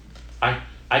now.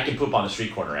 I can poop on the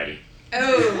street corner, Eddie.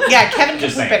 Oh. Yeah, Kevin can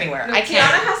Just poop saying. anywhere. No, I Tiana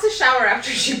can't. has to shower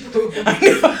after she poops.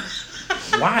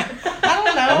 Why? I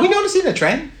don't Are we know. noticing a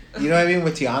trend? You know what I mean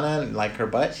with Tiana and like her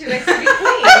butt? She likes to be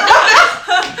clean.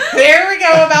 There we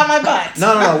go about my butt.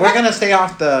 No. We're gonna stay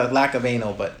off the lack of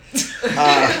anal, but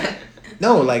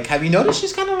no. Like, have you noticed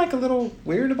she's kind of like a little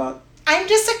weird about? I'm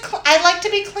just I like to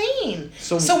be clean.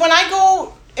 So- So when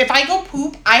if I go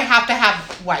poop, I have to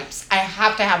have wipes. I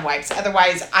have to have wipes.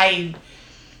 Otherwise,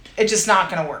 it's just not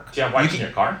gonna work. Do you have wipes You in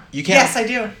your car? You can't. Yes, I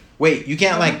do. Wait, you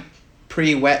can't like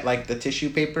pre-wet like the tissue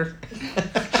paper.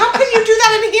 How can you do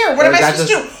that in here? What Or am is I that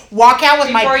supposed to do? Walk out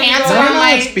with my Before you pants go on in,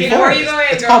 my? it's before. before you go in,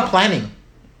 It's girl. called planning.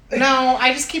 No,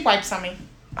 I just keep wipes on me.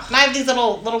 And I have these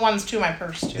little ones too in my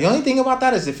purse The too. only thing about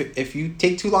that is if you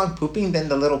take too long pooping, then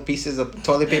the little pieces of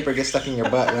toilet paper get stuck in your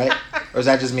butt, right? Or is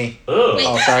that just me? Ugh. Wait,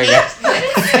 Oh, sorry, guys.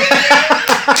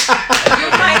 You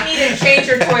might need to change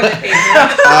your toilet paper.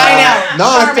 I know.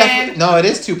 No, Sure, it's definitely no. It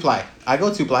is 2-ply. I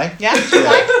go 2-ply. Yeah.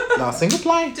 Yeah. No, single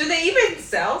ply. Do they even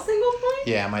sell single point?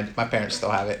 Yeah, my parents still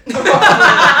have it.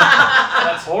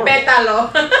 That's horrible.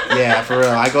 Pétalo. Yeah, for real.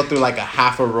 I go through like a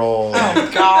half a roll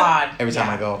Oh God. every time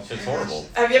I go. Shit's horrible.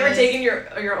 Have you ever taken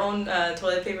your own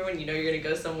toilet paper when you know you're gonna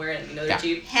go somewhere and you know they're Yeah.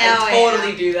 cheap? Hell I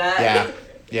totally do that.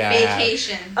 Yeah, yeah.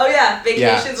 Vacation. Oh yeah,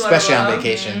 vacations one especially of on them.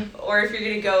 vacation. Or if you're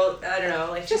gonna go, I don't know,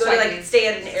 like Just just go to like like stay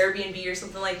at an Airbnb or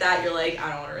something like that. You're like, I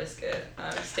don't want to risk it.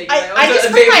 I'm just taking my own I just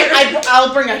toilet bring paper.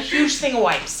 I'll bring a huge thing of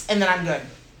wipes and then I'm good.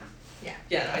 Yeah,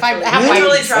 no, If I totally, have totally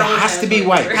wipes, travel it with has my to be toilet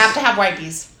wipes. paper. I have to have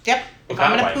wipies. Yep. If What I'm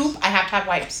kind gonna of wipes? poop, I have to have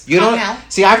wipes. You Come don't now.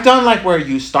 see. I've done like where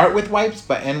you start with wipes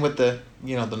but end with the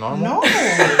the normal. No.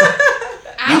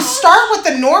 You start with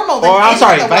the normal. Then Or I'm end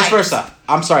sorry, with the vice wipes. versa.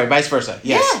 I'm sorry, vice versa.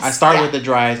 Yes, Yes, I start yeah. with the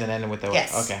dries and end with the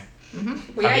Yes. Okay, Well,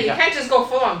 yeah, Have you you got- can't just go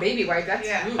full on baby wipe. That's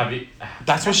Yeah. ooh. Have you?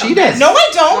 that's what she does. No,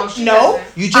 I No, don't. she No.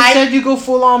 doesn't. You just said you go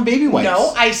full on baby wipes.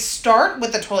 No, I start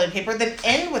with the toilet paper, then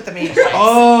end with the baby wipes.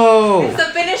 Oh. It's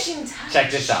the finishing touch.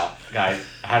 Check this out, guys.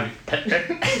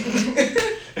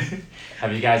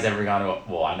 Have you guys ever gone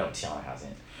to? Well, I know Tiana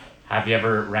hasn't. Have you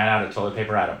ever ran out of toilet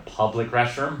paper at a public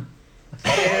restroom? Do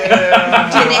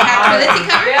they have toilet seat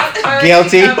covers? Yep, toilet Guilty.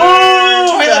 seat covers.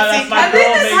 Toilet seat my I think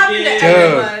girl this happened to making-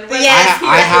 everyone. Dude. Yes, I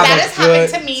have that a has good-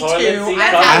 happened to me Toilet too. seat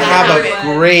I've covers. I had have that a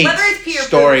happen. great Whether it's pee or poop,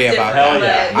 story it's about different,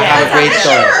 that. I Yeah. have a great that's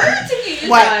story. Hurts if you use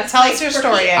What? us, Tell like, us your for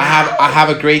story, pee. Anna. I have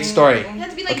a great story. It has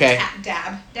to be like Okay. tap,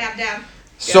 dab, dab, dab.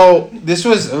 So this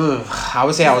was, I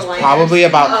would say I was probably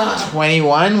about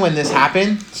 21 when this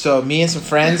happened. So me and some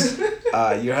friends,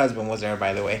 your husband was there,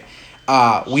 by the way.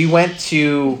 We went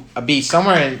to a beach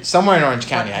somewhere in Orange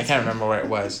County. I can't remember where it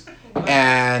was.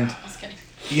 And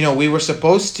you know, we were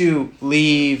supposed to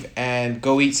leave and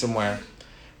go eat somewhere.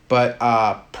 But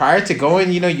prior to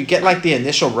going, you know, you get like the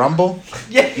initial rumble.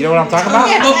 Yeah. You know what I'm talking about?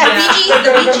 The Bee Gees.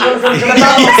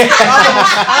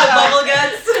 Bubble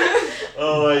guts.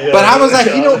 Oh my god. But I was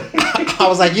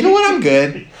like, you know what, I'm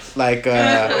good. Like,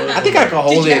 I think I can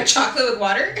hold Did you have it. chocolate with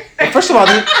water? First of all,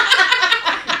 that's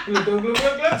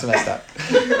messed up.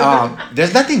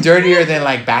 There's nothing dirtier than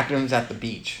like bathrooms at the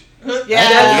beach. Yeah.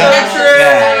 That's true.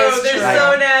 Yeah. They're Like,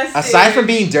 so nasty. Aside from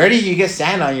being dirty, you get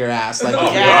sand on your ass. Like, Oh,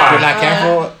 if yeah. you're not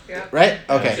careful, Yeah. right?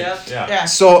 Okay. Yep. Yeah. Yeah.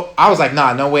 So I was like,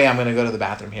 nah, no way I'm gonna go to the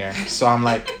bathroom here. So I'm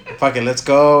like, fuck it, let's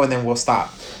go and then we'll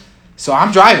stop. So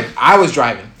I'm driving. I was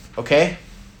driving, okay?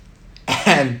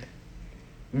 And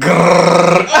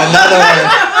another one.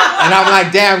 And I'm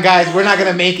like, damn guys, we're not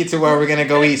gonna make it to where we're gonna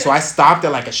go eat. So I stopped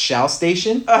at like a Shell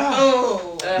station.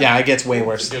 Oh. Yeah, it gets way It's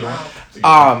worse. a good one. It's a good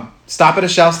one. Stop at a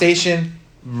Shell station,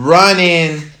 run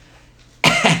in,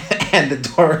 and the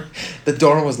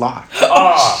door was locked.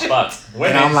 Oh, fuck.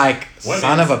 And I'm like,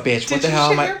 son of a bitch, what Did the you hell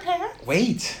shit am your I? pants?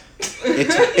 Wait,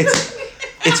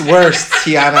 it's worse,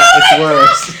 Tiana. It's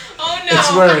worse. Oh no.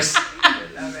 It's worse.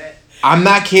 Love it. I'm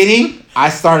not kidding. I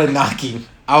started knocking.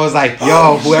 I was like,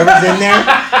 yo, whoever's in there. I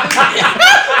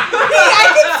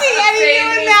can see Eddie Save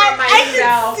doing me that. from I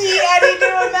myself. can see Eddie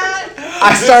doing that.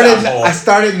 I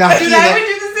started knocking. Dude, I would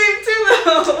do the same too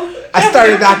though. I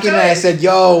started knocking and I said,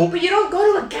 yo, But you don't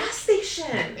go to a gas station.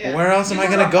 Yeah. where else am I You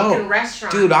gonna to a fucking go?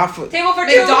 restaurant. Dude, Table for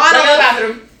two. McDonald's. Go to the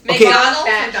bathroom. Okay. McDonald's.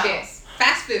 That McDonald's.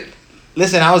 Fast food.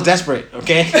 Listen, I was desperate,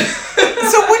 okay?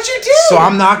 So what'd you do? So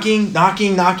I'm knocking.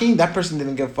 That person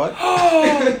didn't give a fuck.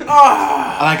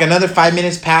 Oh. Like another 5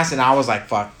 minutes passed, and I was like,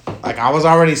 "Fuck!" Like I was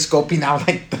already scoping out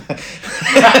like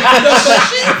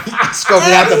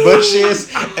scoping out the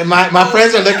bushes, and my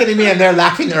friends are looking at me and they're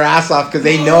laughing their ass off because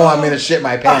they know I'm gonna shit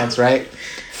my pants, right?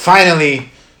 Finally,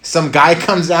 some guy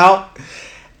comes out,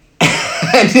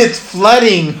 and it's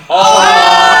flooding. Oh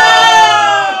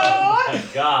my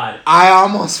god. I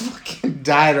almost fucking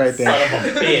died right Son there.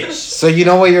 of a bitch. So you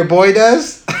know what your boy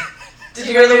does? Did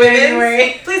you go to the women's?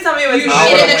 Anyway. Please tell me what You I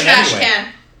shit in would've the went trash anyway.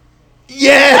 can.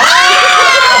 Yes.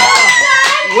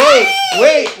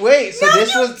 Wait. So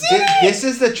this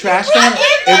is the trash can.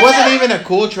 It wasn't even a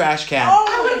cool trash can.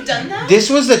 I would have done that. This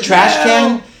was the trash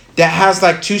can that has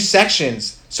like two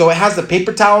sections. So it has the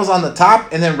paper towels on the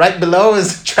top, and then right below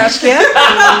is the trash can.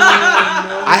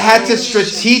 I had to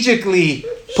strategically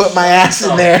put my ass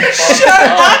in there. Shut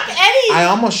up, Eddie. I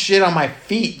almost shit on my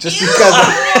feet just because.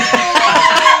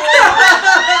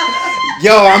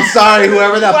 Yo, I'm sorry,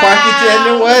 whoever that parking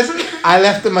attendant was. I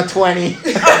left him a 20.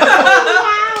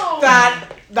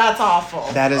 That's awful.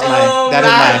 That is my Oh,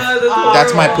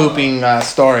 that's my pooping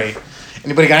story.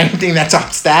 Anybody got anything that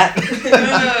tops that?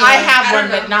 I have I one,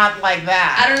 don't know. but not like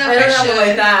that. I don't know I if don't I know should.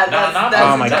 like that. Not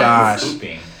Oh my gosh.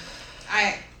 Pooping.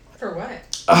 For what?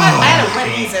 I had a Oh,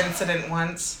 Wendy's incident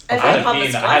once. I I had a Papa pee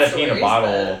in- Squat I had a pee in a stories,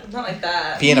 bottle. but Not like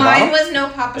that. pee in a Mine bottle? was no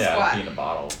Papa Yeah, Squat. pee in a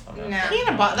bottle. Okay. No.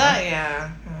 Peanut butter, that, yeah.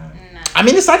 No. I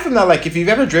mean, aside from that, like, if you've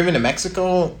ever driven to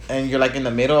Mexico and you're like in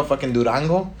the middle of fucking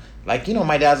Durango, like, you know,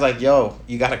 my dad's like, yo,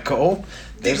 you gotta go.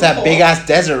 There's that big ass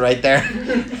desert right there.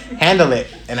 Handle it.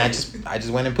 And I just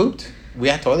went and pooped. We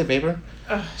had toilet paper.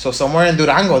 Ugh. So somewhere in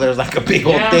Durango, there's like a big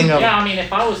old Yeah, thing of. yeah, I mean,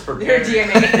 if I was Your prepared, if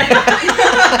DNA.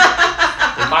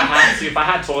 I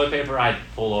had toilet paper, I'd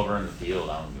pull over in the field.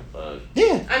 I don't give a fuck.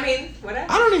 Yeah. I mean, whatever.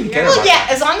 I don't even care Well, about yeah,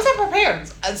 that. as long as I'm prepared.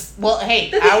 Well, hey,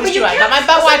 The I thing- always but you do. I got my can't-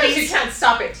 butt sometimes You wipes. can't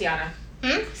stop it, Tiana.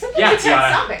 Hmm? Sometimes Yeah, you can't Tiana.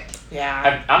 stop it.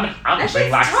 Yeah. I'm That gonna bring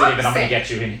shit's laxative and I'm gonna toxic. get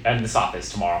you in this office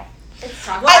tomorrow. It's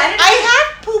toxic. Well, I I didn't-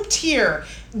 have pooped here.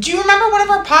 Do you remember one of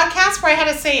our podcasts where I had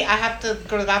to say I have to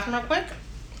go to the bathroom real quick?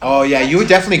 Oh, yeah, you were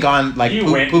definitely gone, like, You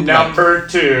poop, went poop. Like, number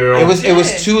 2. it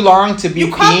was too long to be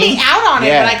You called me peeing. out on it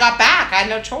Yeah. when I got back. I had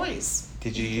no choice.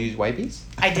 Did you use wipes?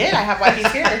 I did. I have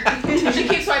wipes here. She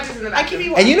keeps wipes in the I keep bathroom.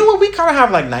 you. And you know what? We kind of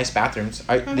have like nice bathrooms.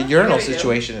 The urinal Yeah, we do.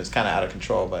 situation is kind of out of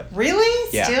control, but Really?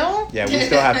 Yeah. Still? yeah, we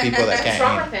still have people that What's can't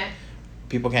wrong aim. with it?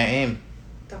 People can't aim.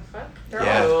 The fuck?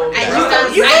 Yeah. Oh, I just God.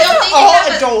 don't. You I guys don't are think all they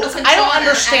have a adults. I don't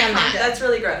understand that. That's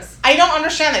really gross. I don't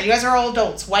understand that. You guys are all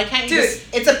adults. Why can't you Dude. just...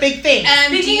 It's a big thing.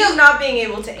 And Speaking of not being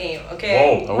able to aim,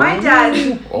 okay? Whoa. My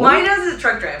dad, Oh. my dad's a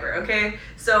truck driver, okay?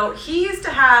 So he used to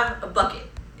have a bucket.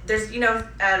 There's,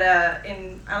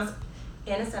 I was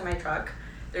in a semi truck.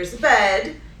 There's a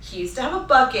bed. He used to have a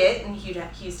bucket, and he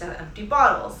used to have empty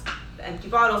bottles. The empty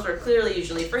bottles were clearly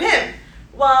usually for him.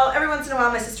 Well, every once in a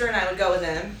while, my sister and I would go with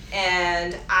him,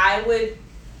 and I would,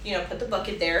 put the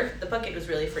bucket there. The bucket was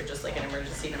really for just like an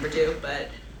emergency number 2, but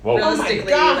Whoa.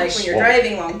 realistically, Oh my like when you're Whoa.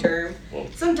 driving long term, Whoa.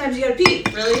 sometimes you gotta pee,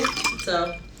 really.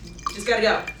 So, you just gotta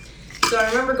go. So I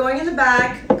remember going in the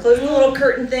back, closing the little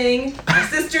curtain thing. My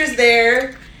sister's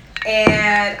there,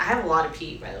 and I have a lot of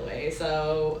pee, by the way.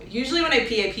 So usually when I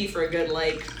pee for a good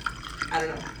I don't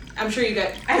know. I'm sure you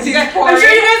guys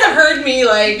have heard me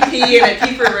pee, and I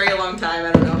pee for a very long time.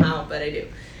 I don't know how, but I do.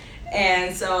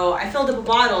 And so I filled up a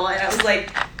bottle, and I was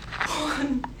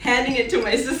handing it to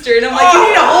my sister, and I'm like, you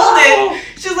need to hold it.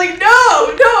 She's like, no,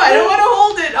 I don't want to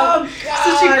hold it. Oh, God.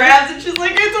 So she grabs it, she's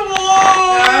like, it's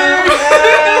warm.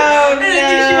 And I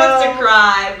think she wants to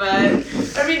cry,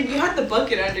 but I mean, you have the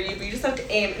bucket under you, but you just have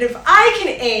to aim. And if I can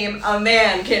aim, a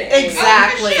man can aim.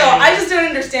 Exactly. So I just don't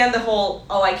understand the whole,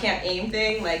 I can't aim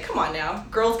thing. Like, come on now.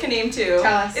 Girls can aim too.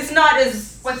 Tell us. It's not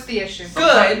as What's the issue?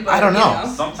 good, but I don't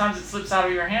know. Sometimes it slips out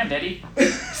of your hand, Eddie.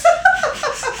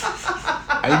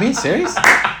 Are you being serious?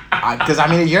 Because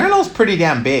a urinal's pretty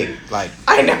damn big.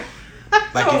 I know.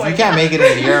 If you can't make it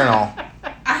in a urinal,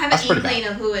 I have That's an pretty inkling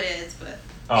of who it is, but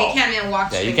Oh. it can't even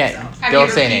walk yeah, straight. you can't. So. Have you Don't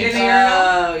ever say peed names. in a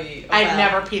urinal? I've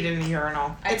never peed in a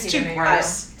urinal. I It's peed too in a urinal.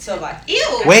 gross. So have I.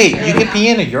 Ew. Wait, you can pee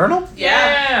in a urinal?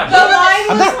 Yeah. But mine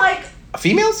I'm was not-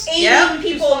 Females? aiding Yeah.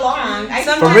 people along.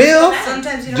 For real?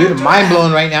 Sometimes you don't Dude, have to mind rap.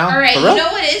 blown right now. All right, For you real?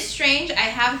 know what is strange? I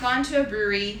have gone to a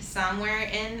brewery somewhere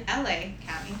in LA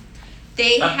County.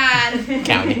 They had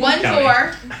County. one County.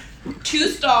 door, 2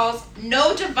 stalls,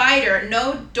 no divider,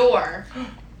 no door,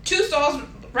 2 stalls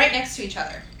right next to each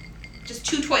other, just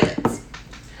 2 toilets,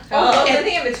 Oh, and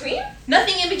nothing in between?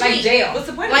 nothing in between. Like jail. What's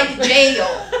the point? Like jail.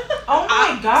 Oh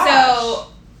my gosh. So,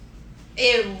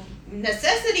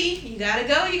 necessity. You gotta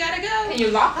go. You gotta go. Can you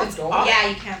lock the door? Yeah,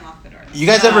 you can lock the door. You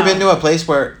guys ever been to a place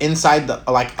where inside the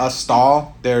a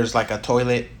stall there's a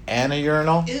toilet and a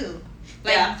urinal? Ew.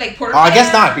 Yeah. Like porta Oh, I guess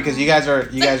potties. not because you guys are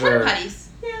It's like porta potties.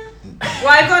 Well,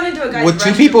 I've gone into a guy's Would 2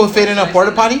 restroom people before, fit in so a I've porta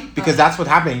seen potty? Because that's what's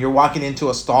happening. You're walking into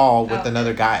a stall with Oh.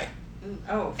 another guy.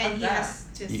 Oh, And he fuck that. has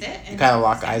to You, sit. you and kind of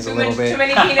lock eyes a Too little many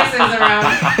bit. penises around.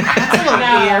 That's a little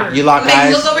No. weird. You lock Like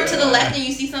eyes. look over to the left and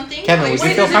you see something. Kevin, Like, would you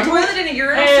Wait, feel there's a comfortable? toilet in a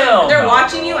urinal, Hell so they're no.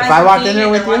 watching you as If I you're walked in peeing there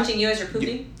and with they're you- watching you as you're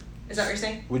pooping? Is that what you're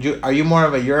saying? Are you more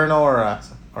of a urinal or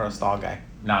a stall guy?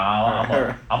 Nah,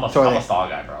 I'm a Toilet. stall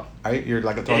guy, bro. You're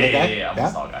like a Yeah, toilet guy? yeah, I'm a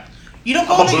stall guy. You don't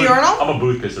go I'm in a the booth- urinal? I'm a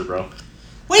booth pisser, bro.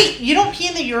 Wait, you don't pee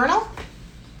in the urinal?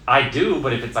 I do,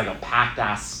 but if it's a packed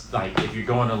ass, if you're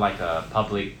going to a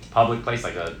public place,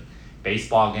 like a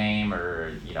baseball game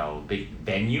or big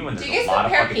venue, and Do there's you a guys lot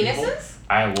of compare fucking people, penises?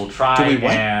 I will try Do we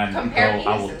what? and Compare go.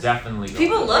 I will penises. definitely go.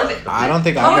 People to the love booth. it. I don't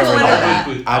think Oh, I've ever no, done I that.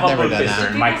 I'm I've a never booth done pisser.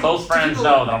 that. My People- close friends people-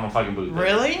 know that I'm a fucking booth pisser.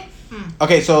 Really?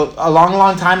 Okay, so a long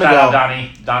time Shout out ago.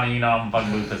 Donnie. Donnie, I'm a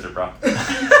fucking booth pisser, bro.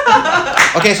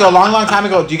 Okay, so a long time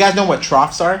ago. Do you guys know what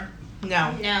troughs are?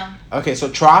 No. No. Okay, so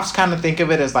troughs kind of think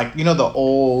of it as the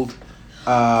old.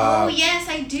 Oh yes,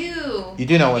 I do. You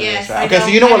do know what Yes, it is, right? I Okay, so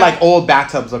know, you know I what know. old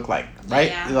bathtubs look like, right?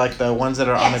 Yeah. Like the ones that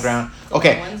are on the Yes. ground. The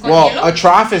Okay, ones like well, yellow? a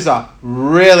trough is a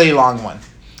really long one,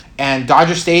 and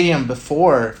Dodger Stadium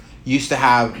before used to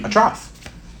have a trough,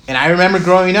 and I remember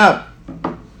growing up,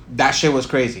 that shit was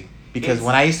crazy because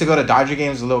when I used to go to Dodger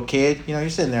games as a little kid, you're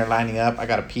sitting there lining up, I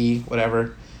gotta pee,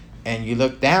 whatever, and you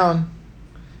look down,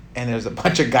 and there's a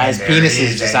bunch of guys' And there it penises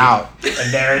is, just baby. out.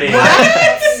 And there it is.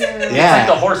 It's Yeah. like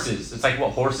the horses. It's like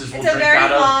what horses will It's a drink very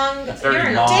out of. long It's very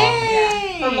urinal. long.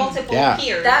 Dang. For multiple Yeah.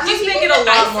 peers. That Do must people make it a put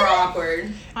ice lot in more it?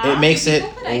 awkward. It makes Do it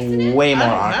people put ice in it? way more I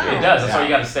don't awkward. know. It does. That's Yeah. why you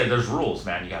gotta stay. There's rules,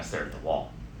 man. You gotta stare at the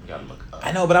wall. You gotta look up.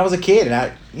 I know, but I was a kid, and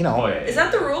Oh, yeah, Is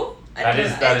that the rule? I That didn't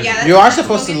is know that is. Yeah, you are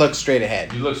supposed to look straight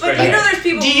ahead. You look But straight you know ahead. there's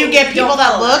people Do you who get people don't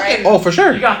that follow, look right? and- Oh, for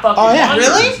sure. You got fucking Oh, yeah. wonders,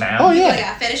 Really? man. Oh, People yeah. that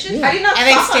got fetishes? Yeah. I did not And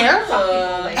they fuck stare? on people.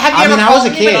 Have you I ever mean, I called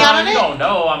was a anybody kid. out on You it? don't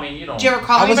know. I mean, you don't. Do you ever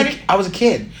call I was anybody? a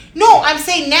kid. No, I'm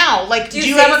saying now. Like, Do do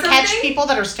you you say ever catch something? people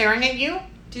that are staring at you?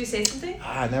 Do you say something?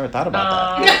 I never thought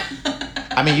about that. No.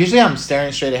 I mean, usually I'm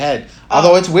staring straight ahead.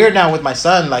 Although it's weird now with my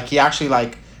son. Like he actually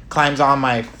climbs on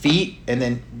my feet, and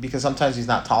then because sometimes he's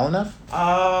not tall enough,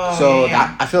 Oh. so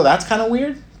yeah. I feel that's kind of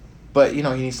weird. But he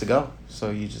needs to go, so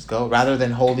you just go rather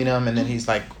than holding him and then he's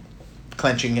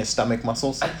clenching his stomach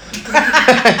muscles. You know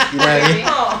what I mean?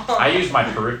 Oh. I use my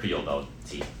peripheral though,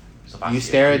 T. So if I You see a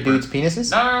stare at creeper- dudes'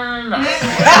 penises? No.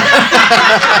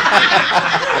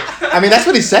 I mean, that's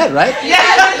what he said, right?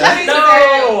 Yeah.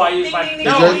 No, I use my. Ding, ding,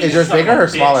 No, ding, Is yours son of bigger a or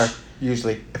smaller? bitch.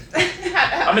 Usually.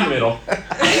 I'm in the middle.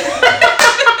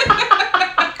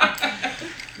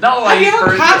 No, Have you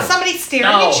ever for caught real. somebody staring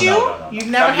No, at you? No. You've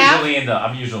never I'm have?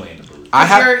 I'm usually in the booth. I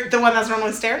have You're the one that's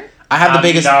normally staring? I have the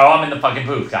biggest. No, I'm in the fucking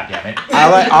booth. God damn it.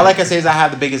 All I can say is I have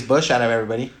the biggest bush out of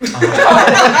everybody.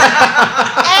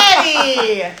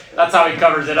 Eddie! That's how he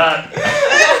covers it up.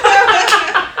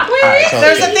 Alright, so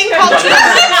There's a thing called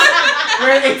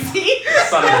where they see.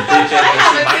 Son of a bitch. I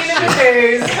haven't seen it in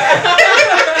days.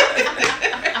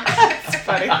 It's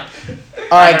funny.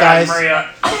 all right, guys. Maria.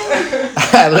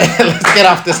 Let's get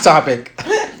off this topic.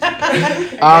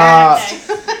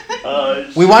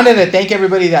 We wanted to thank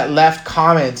everybody that left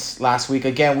comments last week.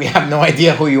 Again, we have no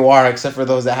idea who you are except for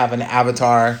those that have an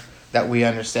avatar that we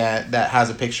understand that has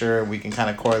a picture and we can kind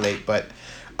of correlate. But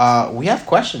we have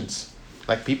questions.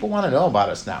 Like, people want to know about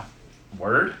us now.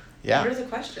 Word? Yeah. What are the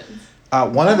questions?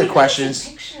 One of the questions.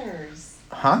 Pictures.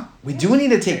 Huh? We do need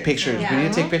to take pictures. Yeah. We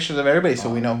need to take pictures of everybody so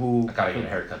we know who. I gotta get a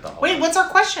haircut though. Wait, what's our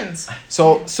questions?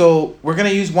 So we're gonna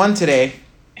use one today,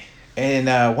 and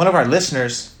one of our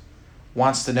listeners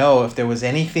wants to know if there was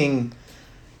anything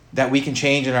that we can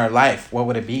change in our life. What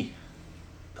would it be?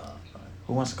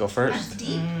 Who wants to go first?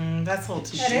 That's a little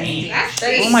too That deep. is, that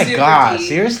is Oh my super God! deep.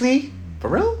 Seriously? For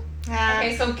real?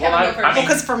 Okay, so Well, Kevin, I go first. mean-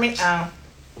 Because for me, oh.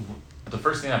 The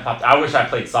first thing that popped. I wish I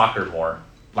played soccer more.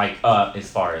 Like, as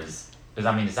far as. Is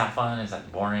that fun? Is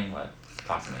that boring? What?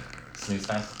 Talk to me. Snooze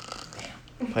fest?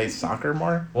 Damn. Play soccer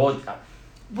more? Well,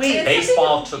 Wait,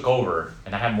 baseball took over,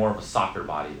 and I had more of a soccer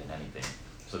body than anything.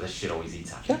 So this shit always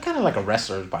eats out. You're kind of like a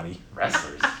wrestler's body.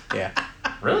 Wrestlers? Yeah.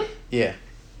 Really? Yeah.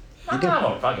 I don't have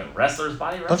a fucking wrestler's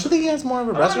body. Don't you think he has more of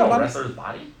a I don't wrestler have a body? wrestler's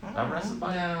body. Not a wrestler's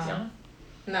body. No. Yeah.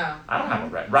 No. I don't have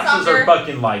a wrestlers Soccer. are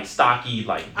fucking like stocky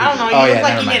like. I don't know. You Oh, look yeah,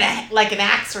 like never you mind. need like an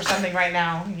axe or something right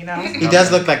now. You know. He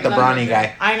does look like the brawny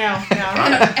guy. I know.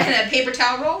 Yeah. And a paper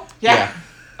towel roll. Yeah.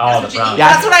 Oh, the That's what you brown. eat. Yeah.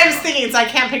 That's what I was thinking. So I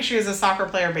can't picture you as a soccer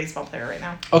player, or baseball player right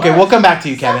now. Okay, we'll come back to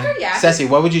you, Kevin. Soccer, yeah. Ceci,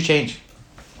 what would you change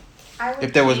I would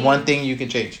if there was change- one thing you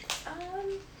could change?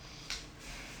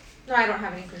 No, I don't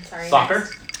have anything. Sorry. Soccer.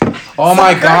 Next. Oh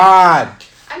my God,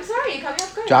 I'm sorry. You cut me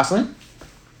off guard. Jocelyn.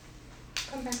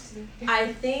 Come back to me.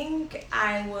 I think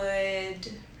I'd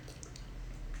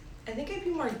be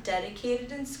more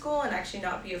dedicated in school and actually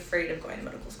not be afraid of going to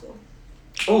medical school.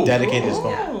 Ooh. Dedicated Ooh.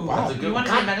 school. Yeah. Wow. That's a good You one. wanna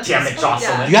be God medicine damn it, school?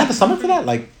 Jocelyn. You have the stomach for that?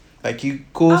 Like you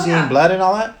cool Oh, seeing yeah. blood and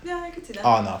all that? Yeah, I could see that.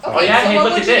 Oh no. fuck. Okay, yeah, so hey, what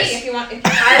look would at you this. be if you want? If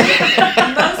I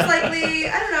would most likely,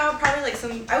 I don't know, probably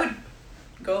like I would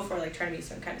go for like trying to be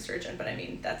some kind of surgeon, but I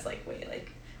mean, that's like way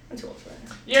like, I'm too old for that.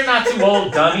 You're not too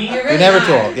old, dummy. You're You're really never not.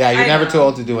 too old. Yeah, you're I never know. too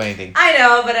old to do anything. I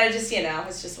know, but I just,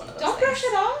 it's just one of those Don't things. brush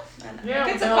it off. I know. Yeah, If what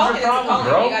it's the a hell's calling, your it's a problem, calling.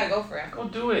 bro? You gotta go for it. Go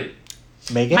do it.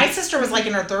 Megan. My sister was like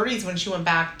in her 30s when she went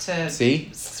back to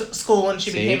See, school and she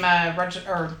See? became a RT,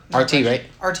 right?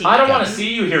 RT. I don't Yeah. want to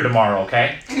see you here tomorrow,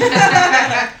 okay?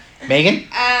 Megan.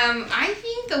 I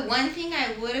think the one thing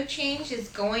I would have changed is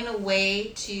going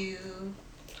away to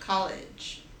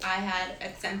college. I had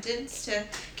acceptance to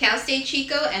Cal State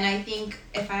Chico, and I think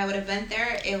if I would have went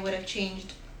there, it would have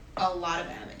changed a lot of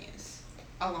avenues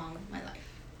along my life.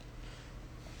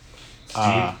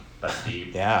 Uh, That's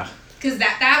deep. Yeah. Because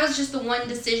that was just the one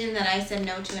decision that I said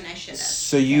no to, and I should have.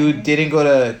 So you didn't go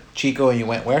to Chico and you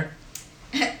went where?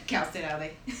 Cal State LA.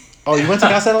 Oh, you went to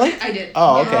Cal State LA? I did.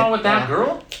 Oh, What's okay. wrong with that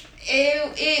girl?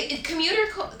 Commuter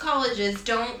colleges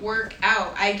don't work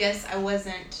out. I guess I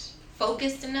wasn't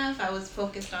focused enough. I was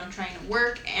focused on trying to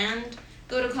work and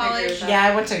go to college. Yeah,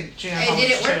 I went to junior It college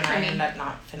didn't too, work and for I me. ended up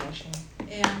not finishing.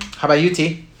 Yeah. How about you,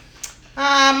 T?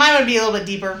 Mine would be a little bit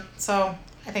deeper, so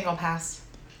I think I'll pass.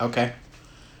 Okay.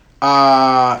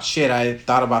 Shit, I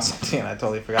thought about something and I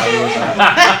totally forgot what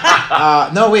it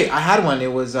was. No, wait, I had one.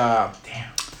 It was, Damn.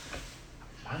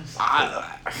 Mine's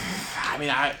I mean,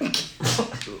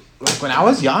 like when I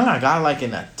was young, I got like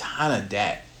in a ton of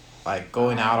debt. Like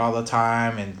going out all the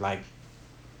time and like,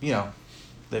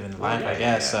 living life, I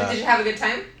guess. Did you have a good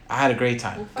time? I had a great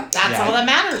time. Well, fuck. That's Yeah. all that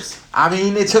matters. I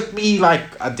mean, it took me like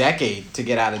a decade to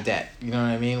get out of debt. You know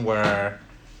what I mean? Where,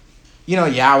 I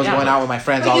was Yeah, going but- out with my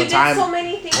friends But all you the did time. so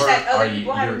many things Or that are other you?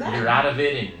 people haven't done. You're out of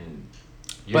it and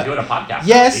you're But- doing a podcast.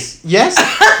 Yes. Look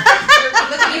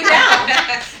at you now.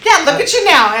 Yeah, look at you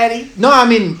now, Eddie. No, I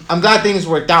mean, I'm glad things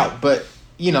worked out, but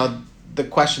the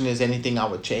question is anything I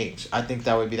would change. I think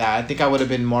that would be that. I think I would have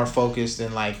been more focused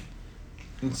in like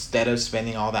instead of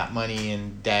spending all that money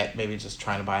in debt, maybe just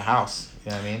trying to buy a house.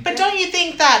 You know what I mean? But don't you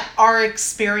think that our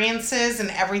experiences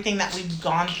and everything that we've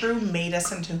gone through made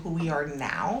us into who we are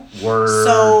now? Word.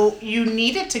 So you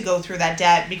needed to go through that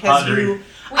debt because you.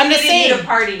 We I'm just needed you saying. to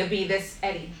party to be this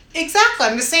Eddie. Exactly.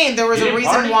 I'm just saying there was You a didn't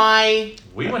reason party? why.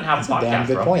 we wouldn't have That's a a podcast, damn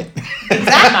good bro. point.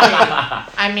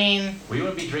 Exactly. I mean, We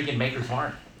wouldn't be drinking Maker's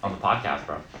Mark on the podcast,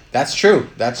 bro. That's true.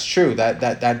 That's true. That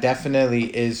definitely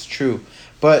is true.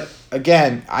 But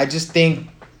again, I just think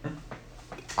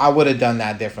I would have done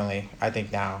that differently. I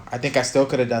think I still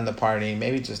could have done the party,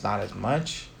 maybe just not as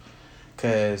much,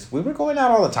 because we were going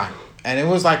out all the time, and it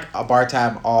was like a bar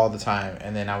tab all the time.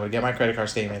 And then I would get my credit card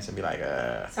statements and be like,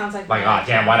 Sounds like Like, oh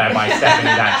damn, why did I buy Stephanie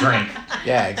that drink?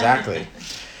 yeah, exactly.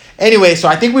 Anyway, so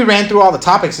I think we ran through all the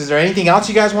topics. Is there anything else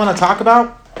you guys want to talk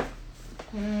about?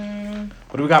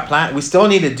 What do we got planned? We still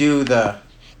need to do the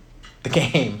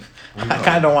game. I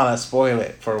kind of don't want to spoil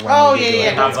it for when Oh, we do yeah, it.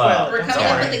 yeah, don't spoil it. We're Don't coming spoil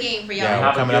up it. with a game for y'all. Yeah, We we're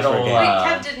have a coming up good for a old, game. Wait,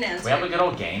 Kev didn't answer. we have a good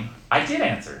old game. I did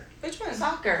answer. Which one?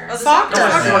 Soccer. Oh, the Soccer. No, I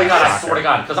Soccer. swear to God, I Soccer. swear to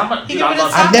God, because I'm a He dude. could I be the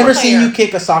love soccer I've never player. seen you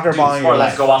kick a soccer ball in Dude, your sport,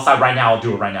 let's life. go outside right now. I'll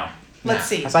do it right now. Let's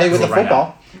see. I saw you with the Right now.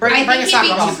 football. Bring I a think he'd soccer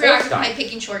be ball. too preoccupied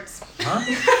picking shorts.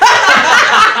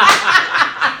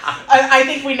 I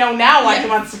think we know now why he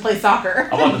wants to play soccer.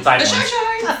 I want the tight The ones.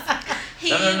 shorts. He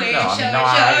No, no, no, wears no, I short mean, no,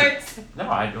 I- shorts. No,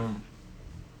 I don't.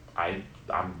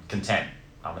 I'm content.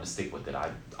 I'm gonna stick with it. I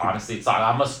honestly,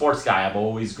 I'm a sports guy. I've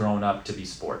always grown up to be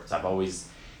sports.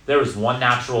 There was one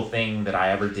natural thing that I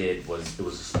ever did was it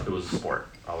was a sport.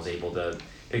 I was able to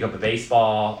pick up a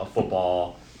baseball, a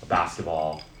football, a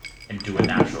basketball, and do it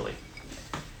naturally.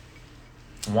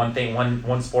 One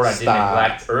sport I did Stop.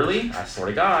 neglect early. I swear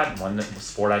to God, one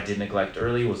sport I did neglect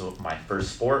early was my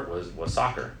first sport was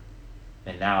soccer,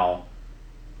 and now,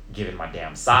 given my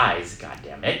damn size, God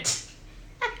damn it,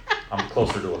 I'm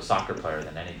closer to a soccer player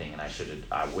than anything, and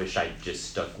I wish I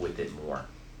just stuck with it more,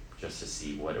 just to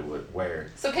see what it would where.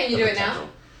 So can you the do it now? potential-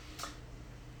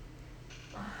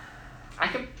 I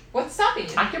could What's stopping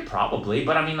you? I could probably,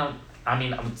 but it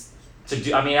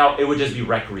would just be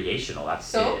recreational. That's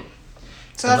So? it.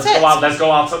 So let's that's it. go out. Let's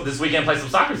go out this weekend and play some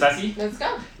soccer, Sassy. Let's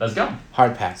go. Let's go.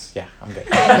 Hard pass. Yeah, I'm good.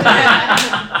 No,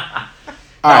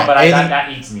 All right. but anything,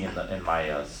 that eats me in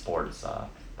my sports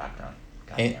background.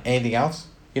 Goddamn. anything else?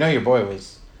 You know your boy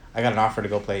was. I got an offer to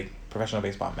go play professional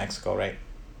baseball in Mexico, right?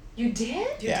 You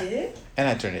did? Yeah. did? And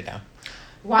I turned it down.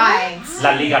 Why?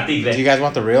 La Liga Do you Tigre. guys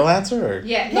want the real answer or?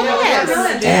 Yeah. Yes. You know,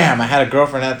 yeah. Damn, I had a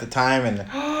girlfriend at the time and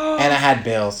I had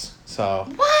bills, so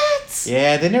What?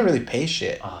 yeah, they didn't really pay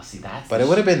shit. Oh, see that's. But it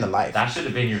would have been the life. That should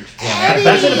have been your Eddie. damn.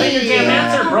 That should have been your damn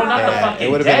Yeah. answer, bro. Not the Yeah, fucking.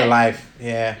 it would have been debt. the life.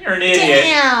 Yeah. You're an idiot.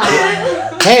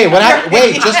 Damn. Hey, what happened?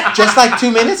 Wait, just like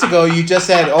 2 minutes ago, you just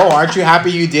said, "Oh, aren't you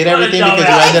happy you did What a everything because you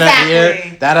dumbass. ended up here?"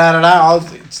 Exactly. Da da da da. All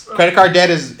credit card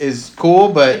debt is cool,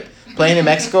 but playing in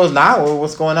Mexico is not.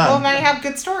 What's going Well, on? now you have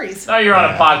good stories. Now you're on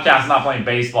a Yeah. podcast, not playing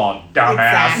baseball,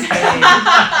 dumbass.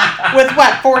 Exactly. With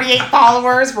what, 48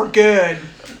 followers? We're good.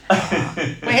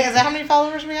 Wait, is that how many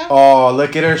followers we have? Oh,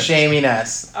 look at her shaming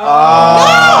us. Oh,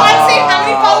 I'm saying how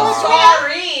many followers do we have?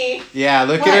 Sorry. Yeah,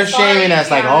 look What? at her shaming Sorry, us.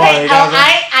 Like, yeah. oh, Hey, you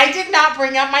guys. I did not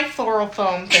bring up my floral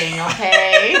foam thing,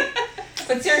 okay?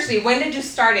 But seriously, when did you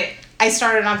start it? I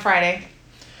started on Friday.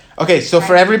 Okay, so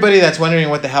for everybody that's wondering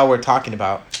what the hell we're talking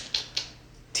about,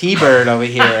 T-Bird over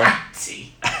here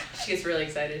See. She gets really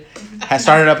excited. has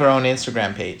started up her own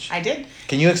Instagram page. I did.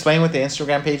 Can you explain what the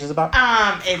Instagram page is about?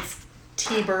 It's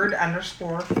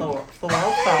T-Bird_floral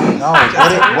foam. No,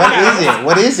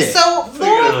 what is it? So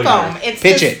floral Look at foam. it. It's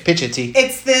Pitch this, it, T.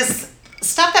 It's this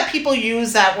stuff that people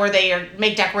use where they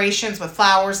make decorations with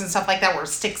flowers and stuff like that, where it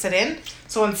sticks it in.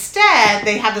 So instead,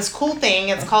 they have this cool thing.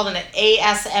 It's called an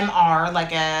ASMR,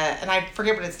 and I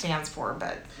forget what it stands for,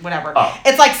 but whatever. Oh.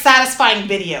 It's like satisfying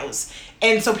videos.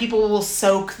 And so people will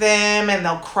soak them and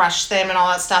they'll crush them and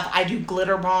all that stuff. I do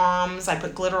glitter bombs. I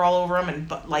put glitter all over them and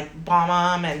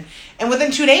bomb them. And within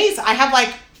 2 days, I have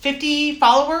 50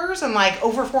 followers and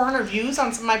over 400 views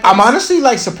on some of my posts. I'm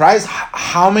honestly surprised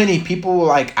how many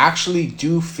people actually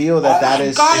do feel that Oh that my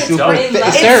is God, super. it's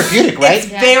It's therapeutic, right? It's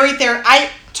very I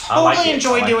totally like it.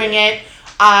 enjoy I like doing it.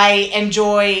 I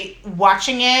enjoy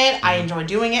watching it. I enjoy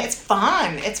doing it. It's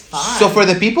fun. It's fun. So for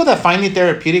the people that find it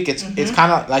therapeutic, it's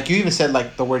kind of like you even said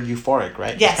the word euphoric,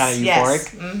 right? Yes, It's kind of yes.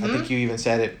 euphoric. Mhm. I think you even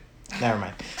said it. Never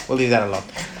mind. We'll leave that alone.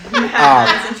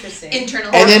 That's interesting. Internal.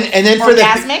 And then for the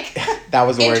Orgasmic? that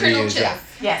was the word you internal used, chills.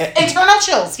 yeah. Yes. Internal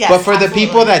chills. Yes. But for the absolutely.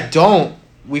 people that don't,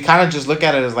 we kind of just look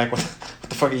at it as what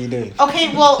the fuck are you doing?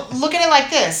 Okay, well, look at it like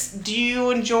this. Do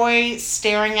you enjoy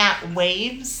staring at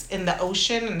waves in the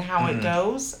ocean and how it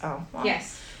goes? Oh, well.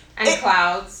 Yes. And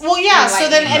clouds. Well, yeah. And So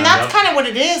then, and Yeah. that's Yep. kind of what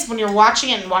it is when you're watching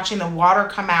it and watching the water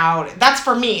come out. That's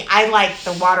for me. I like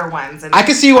the water ones. And I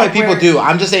can see why like people where- do.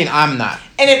 I'm just saying I'm not.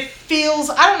 And it feels.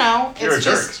 I don't know. You're It's a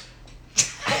just. jerk.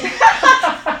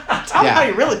 Tell me Yeah. how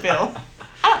you really feel.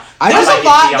 I There's just, a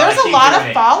lot. Keep There's a doing lot it.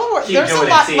 of followers. Keep There's a doing it,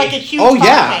 lot, T. like a huge. oh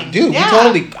yeah, following. dude, Yeah. we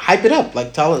totally hype it up.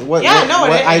 Like tell us what Yeah, no,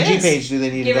 what it IG is. page do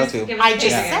they need Give to us, go to? give us I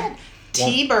just feedback. said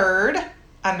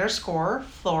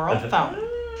T-bird_floral foam.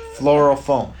 Floral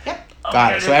foam. Yep. Oh Got my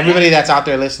it. God, So you're everybody famous. that's out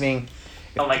there listening,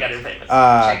 Oh my god, you're famous.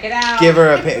 Check it out. give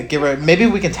her maybe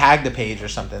we can tag the page or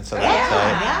something. So Yeah.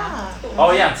 that's Yeah.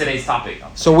 Oh yeah, today's topic.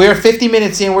 So we're 50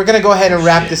 minutes in. We're gonna go ahead and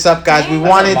wrap Shit. this up, guys. We That's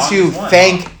wanted the to longest one,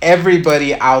 thank huh?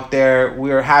 everybody out there.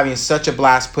 We are having such a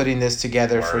blast putting this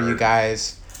together for you Word.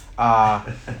 guys.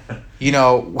 You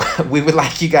know, we would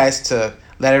like you guys to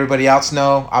let everybody else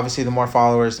know. Obviously, the more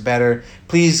followers, the better.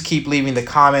 Please keep leaving the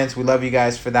comments. We love you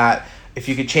guys for that. If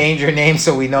you could change your name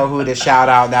so we know who to shout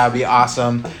out, that would be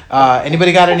awesome.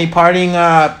 Anybody got any parting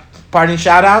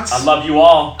shout outs? I love you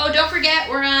all. Oh, don't forget,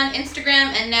 we're on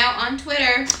Instagram and now on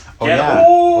Twitter. Oh Yeah. yeah,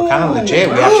 we're kind of legit.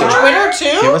 We Ooh, actually Twitter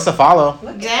give too. us a follow.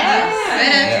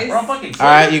 Damn. We're on fucking All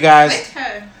right, you guys.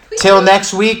 Twitter. Till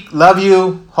next week, love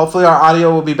you. Hopefully our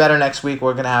audio will be better next week.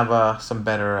 We're gonna have some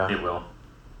better. It will. All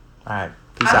right,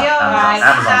 peace out. Adios.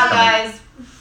 Amazon's Peace out, coming. guys.